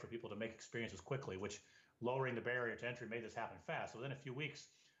really great for people to make experiences quickly, which lowering the barrier to entry made this happen fast. So within a few weeks,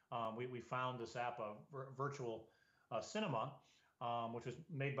 we found this app of virtual cinema, which was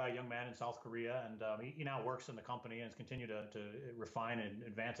made by a young man in South Korea, and he now works in the company and has continued to refine and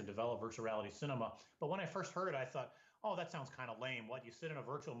advance and develop virtual reality cinema. But when I first heard it, I thought, oh, that sounds kind of lame. What, you sit in a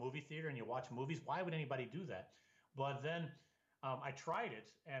virtual movie theater and you watch movies? Why would anybody do that? But then I tried it,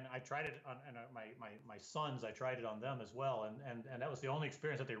 and I tried it on my sons. I tried it on them as well, and that was the only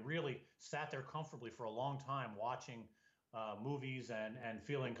experience that they really sat there comfortably for a long time watching movies and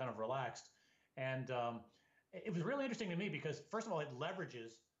feeling kind of relaxed. And it was really interesting to me because, first of all, it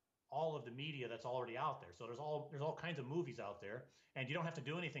leverages all of the media that's already out there. So there's all kinds of movies out there, and you don't have to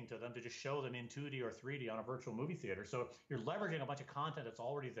do anything to them to just show them in 2D or 3D on a virtual movie theater. So you're leveraging a bunch of content that's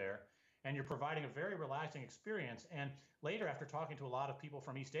already there, and you're providing a very relaxing experience. And later, after talking to a lot of people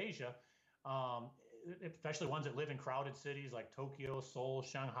from East Asia, especially ones that live in crowded cities like Tokyo, Seoul,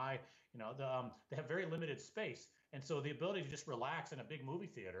 Shanghai, they have very limited space. And so the ability to just relax in a big movie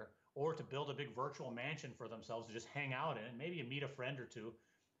theater, or to build a big virtual mansion for themselves to just hang out in, and maybe you meet a friend or two,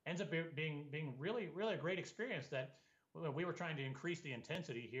 ends up being really, really a great experience that we were trying to increase the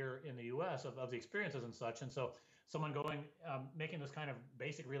intensity here in the U.S. of the experiences and such. And so someone going, making this kind of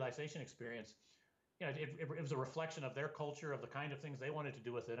basic relaxation experience, it was a reflection of their culture, of the kind of things they wanted to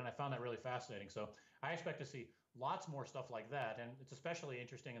do with it. And I found that really fascinating. So I expect to see lots more stuff like that. And it's especially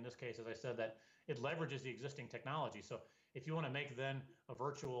interesting in this case, as I said, that it leverages the existing technology. So if you want to make then a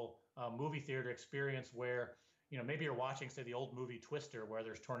virtual movie theater experience where, maybe you're watching, say, the old movie Twister, where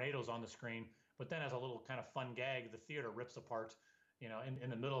there's tornadoes on the screen, but then as a little kind of fun gag, the theater rips apart, in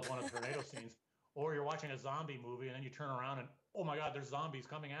the middle of one of the tornado scenes. Or you're watching a zombie movie and then you turn around and, oh my God, there's zombies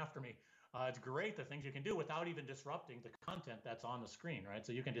coming after me. It's great the things you can do without even disrupting the content that's on the screen, right?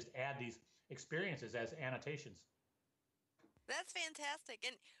 So you can just add these experiences as annotations. That's fantastic.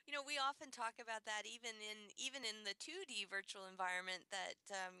 And we often talk about that even in the 2D virtual environment that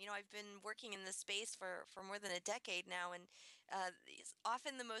I've been working in this space for more than a decade now, and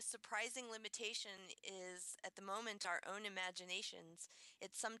often the most surprising limitation is at the moment our own imaginations.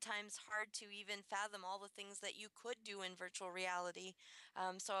 It's sometimes hard to even fathom all the things that you could do in virtual reality.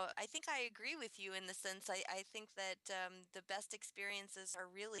 So I think I agree with you in the sense I think that the best experiences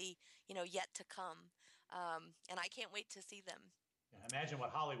are really yet to come. And I can't wait to see them. Yeah, imagine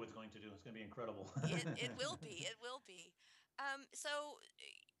what Hollywood's going to do. It's going to be incredible. It will be. It will be.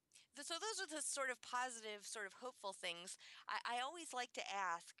 So those are the sort of positive, sort of hopeful things. I always like to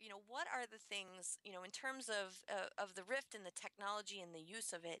ask, what are the things, in terms of the Rift and the technology and the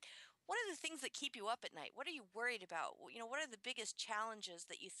use of it? What are the things that keep you up at night? What are you worried about? What are the biggest challenges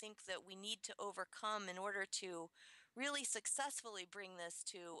that you think that we need to overcome in order to really successfully bring this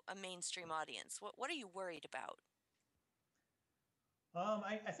to a mainstream audience? What are you worried about?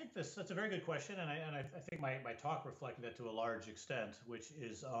 I think that's a very good question, and I think my talk reflected it to a large extent, which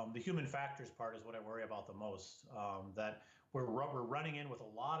is the human factors part is what I worry about the most. That we're running in with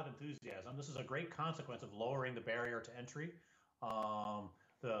a lot of enthusiasm. This is a great consequence of lowering the barrier to entry.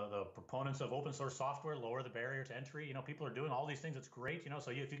 The proponents of open source software lower the barrier to entry. People are doing all these things. It's great.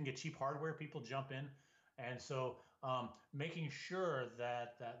 So if you can get cheap hardware, people jump in, and so making sure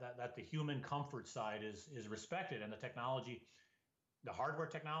that the human comfort side is respected and the hardware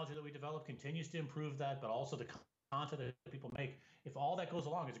technology that we develop continues to improve that, but also the content that people make. If all that goes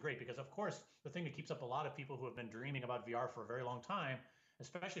along, it's great because, of course, the thing that keeps up a lot of people who have been dreaming about VR for a very long time,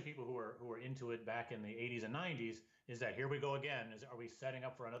 especially people who were into it back in the 80s and 90s, is that here we go again. Are we setting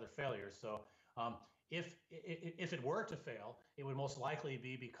up for another failure? So if it were to fail, it would most likely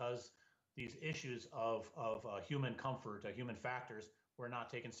be because these issues of human comfort, human factors, were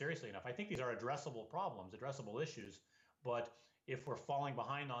not taken seriously enough. I think these are addressable problems, addressable issues, but if we're falling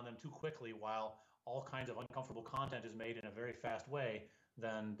behind on them too quickly while all kinds of uncomfortable content is made in a very fast way,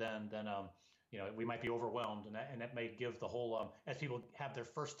 then we might be overwhelmed, and that may give the whole as people have their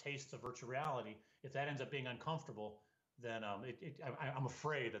first tastes of virtual reality, if that ends up being uncomfortable, then I'm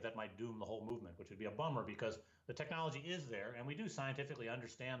afraid that might doom the whole movement, which would be a bummer because the technology is there and we do scientifically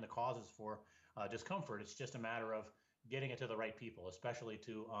understand the causes for discomfort. It's just a matter of getting it to the right people, especially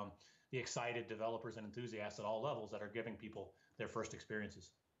to the excited developers and enthusiasts at all levels that are giving people their first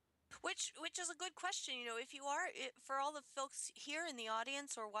experiences. Which is a good question. If you are, for all the folks here in the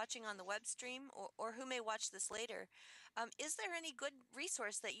audience or watching on the web stream or who may watch this later, is there any good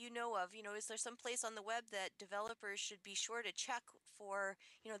resource that you know of? Is there some place on the web that developers should be sure to check for,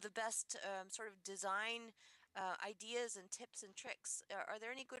 the best sort of design ideas and tips and tricks? Are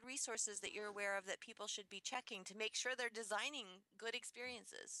there any good resources that you're aware of that people should be checking to make sure they're designing good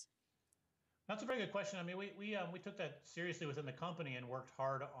experiences? That's a very good question. I mean, we took that seriously within the company and worked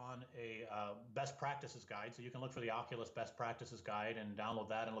hard on a best practices guide. So you can look for the Oculus best practices guide and download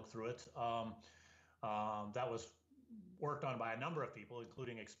that and look through it. That was worked on by a number of people,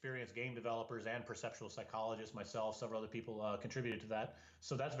 including experienced game developers and perceptual psychologists. Myself, several other people contributed to that.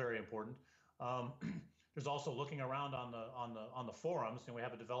 So that's very important. There's also looking around on the forums, and we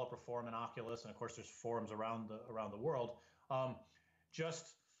have a developer forum in Oculus, and of course there's forums around the world.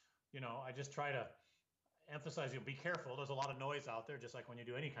 Just I just try to emphasize, be careful. There's a lot of noise out there, just like when you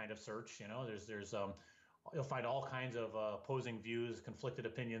do any kind of search. There's you'll find all kinds of opposing views, conflicted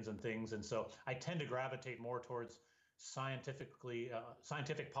opinions, and things. And so I tend to gravitate more towards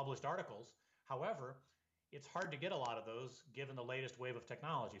scientific published articles. However, it's hard to get a lot of those given the latest wave of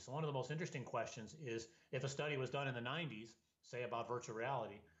technology. So one of the most interesting questions is if a study was done in the 90s, say about virtual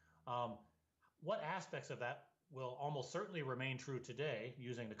reality, what aspects of that will almost certainly remain true today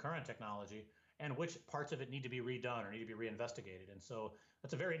using the current technology, and which parts of it need to be redone or need to be reinvestigated? And so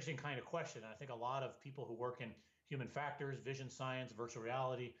that's a very interesting kind of question. And I think a lot of people who work in human factors, vision science, virtual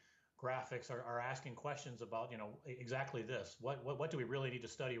reality, graphics are asking questions about exactly this. What do we really need to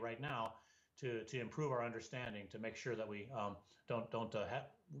study right now to improve our understanding, to make sure that we don't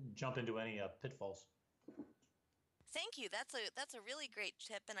jump into any pitfalls. Thank you. That's a really great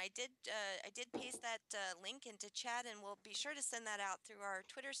tip, and I did paste that link into chat, and we'll be sure to send that out through our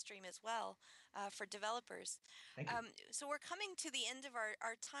Twitter stream as well for developers. Thank you. So we're coming to the end of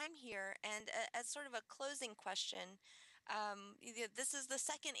our time here, and as sort of a closing question, this is the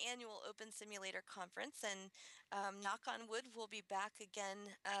second annual Open Simulator Conference, and knock on wood, we'll be back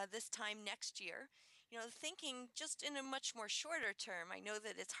again this time next year. You know, thinking just in a much more shorter term, I know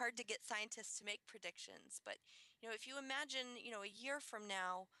that it's hard to get scientists to make predictions, but you know, if you imagine, you know, a year from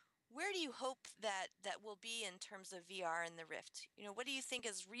now, where do you hope that will be in terms of VR and the Rift? You know, what do you think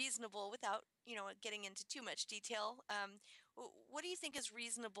is reasonable without, you know, getting into too much detail? What do you think is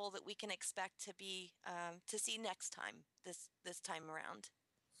reasonable that we can expect to be to see next time this time around?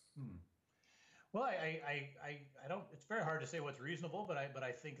 Well, I don't. It's very hard to say what's reasonable, but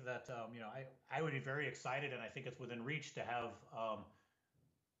I think that you know, I would be very excited, and I think it's within reach to have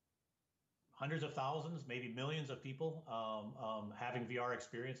hundreds of thousands, maybe millions of people having VR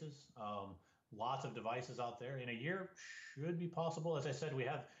experiences. Lots of devices out there in a year should be possible. As I said, we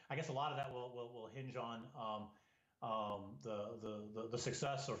have. I guess a lot of that will hinge on the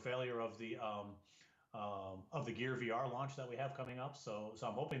success or failure of the Gear VR launch that we have coming up. So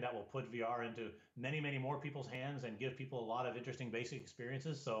I'm hoping that will put VR into many more people's hands and give people a lot of interesting basic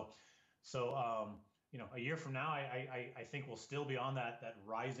experiences. So you know, a year from now, I think we'll still be on that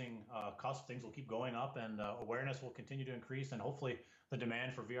rising cusp. Things will keep going up, and awareness will continue to increase, and hopefully the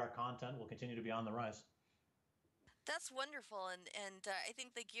demand for VR content will continue to be on the rise. That's wonderful, and I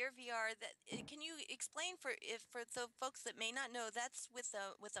think the Gear VR. Can you explain for the folks that may not know, that's with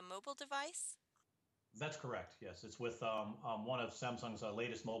a mobile device? That's correct. Yes, it's with one of Samsung's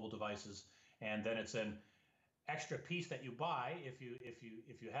latest mobile devices, and then it's an extra piece that you buy if you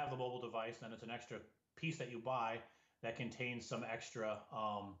have the mobile device. Then it's an extra piece that you buy that contains some extra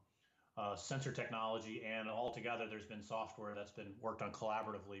sensor technology, and altogether there's been software that's been worked on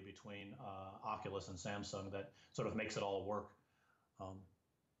collaboratively between Oculus and Samsung that sort of makes it all work.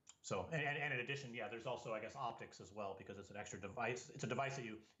 So, and in addition, yeah, there's also, I guess, optics as well, because it's an extra device. It's a device that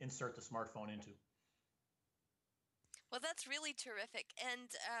you insert the smartphone into. Well, that's really terrific.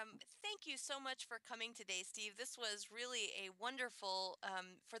 And thank you so much for coming today, Steve. This was really a wonderful,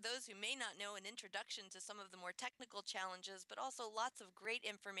 for those who may not know, an introduction to some of the more technical challenges, but also lots of great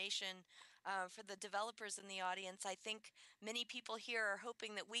information for the developers in the audience. I think many people here are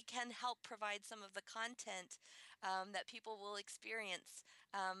hoping that we can help provide some of the content that people will experience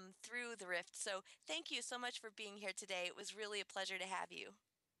through the Rift. So thank you so much for being here today. It was really a pleasure to have you.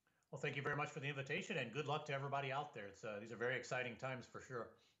 Well, thank you very much for the invitation, and good luck to everybody out there. These are very exciting times for sure.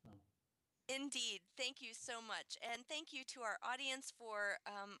 Indeed. Thank you so much. And thank you to our audience for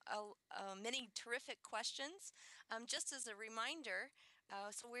many terrific questions. Just as a reminder,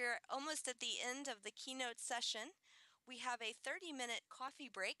 so we're almost at the end of the keynote session. We have a 30-minute coffee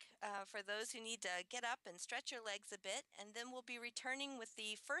break for those who need to get up and stretch your legs a bit, and then we'll be returning with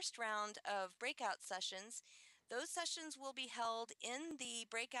the first round of breakout sessions. Those sessions will be held in the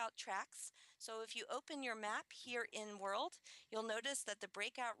breakout tracks. So if you open your map here in World, you'll notice that the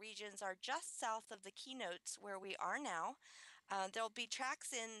breakout regions are just south of the keynotes where we are now. There'll be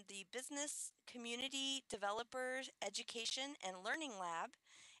tracks in the business, community, developers, education, and learning lab.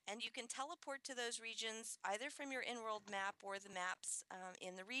 And you can teleport to those regions either from your in-world map or the maps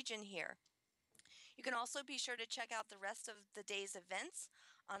in the region here. You can also be sure to check out the rest of the day's events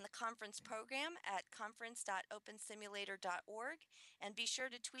on the conference program at conference.opensimulator.org, and be sure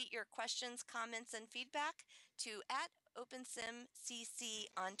to tweet your questions, comments, and feedback to @OpenSimCC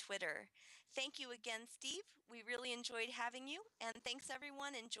on Twitter. Thank you again, Steve. We really enjoyed having you, and thanks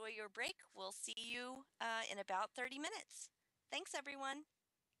everyone. Enjoy your break. We'll see you in about 30 minutes. Thanks, everyone.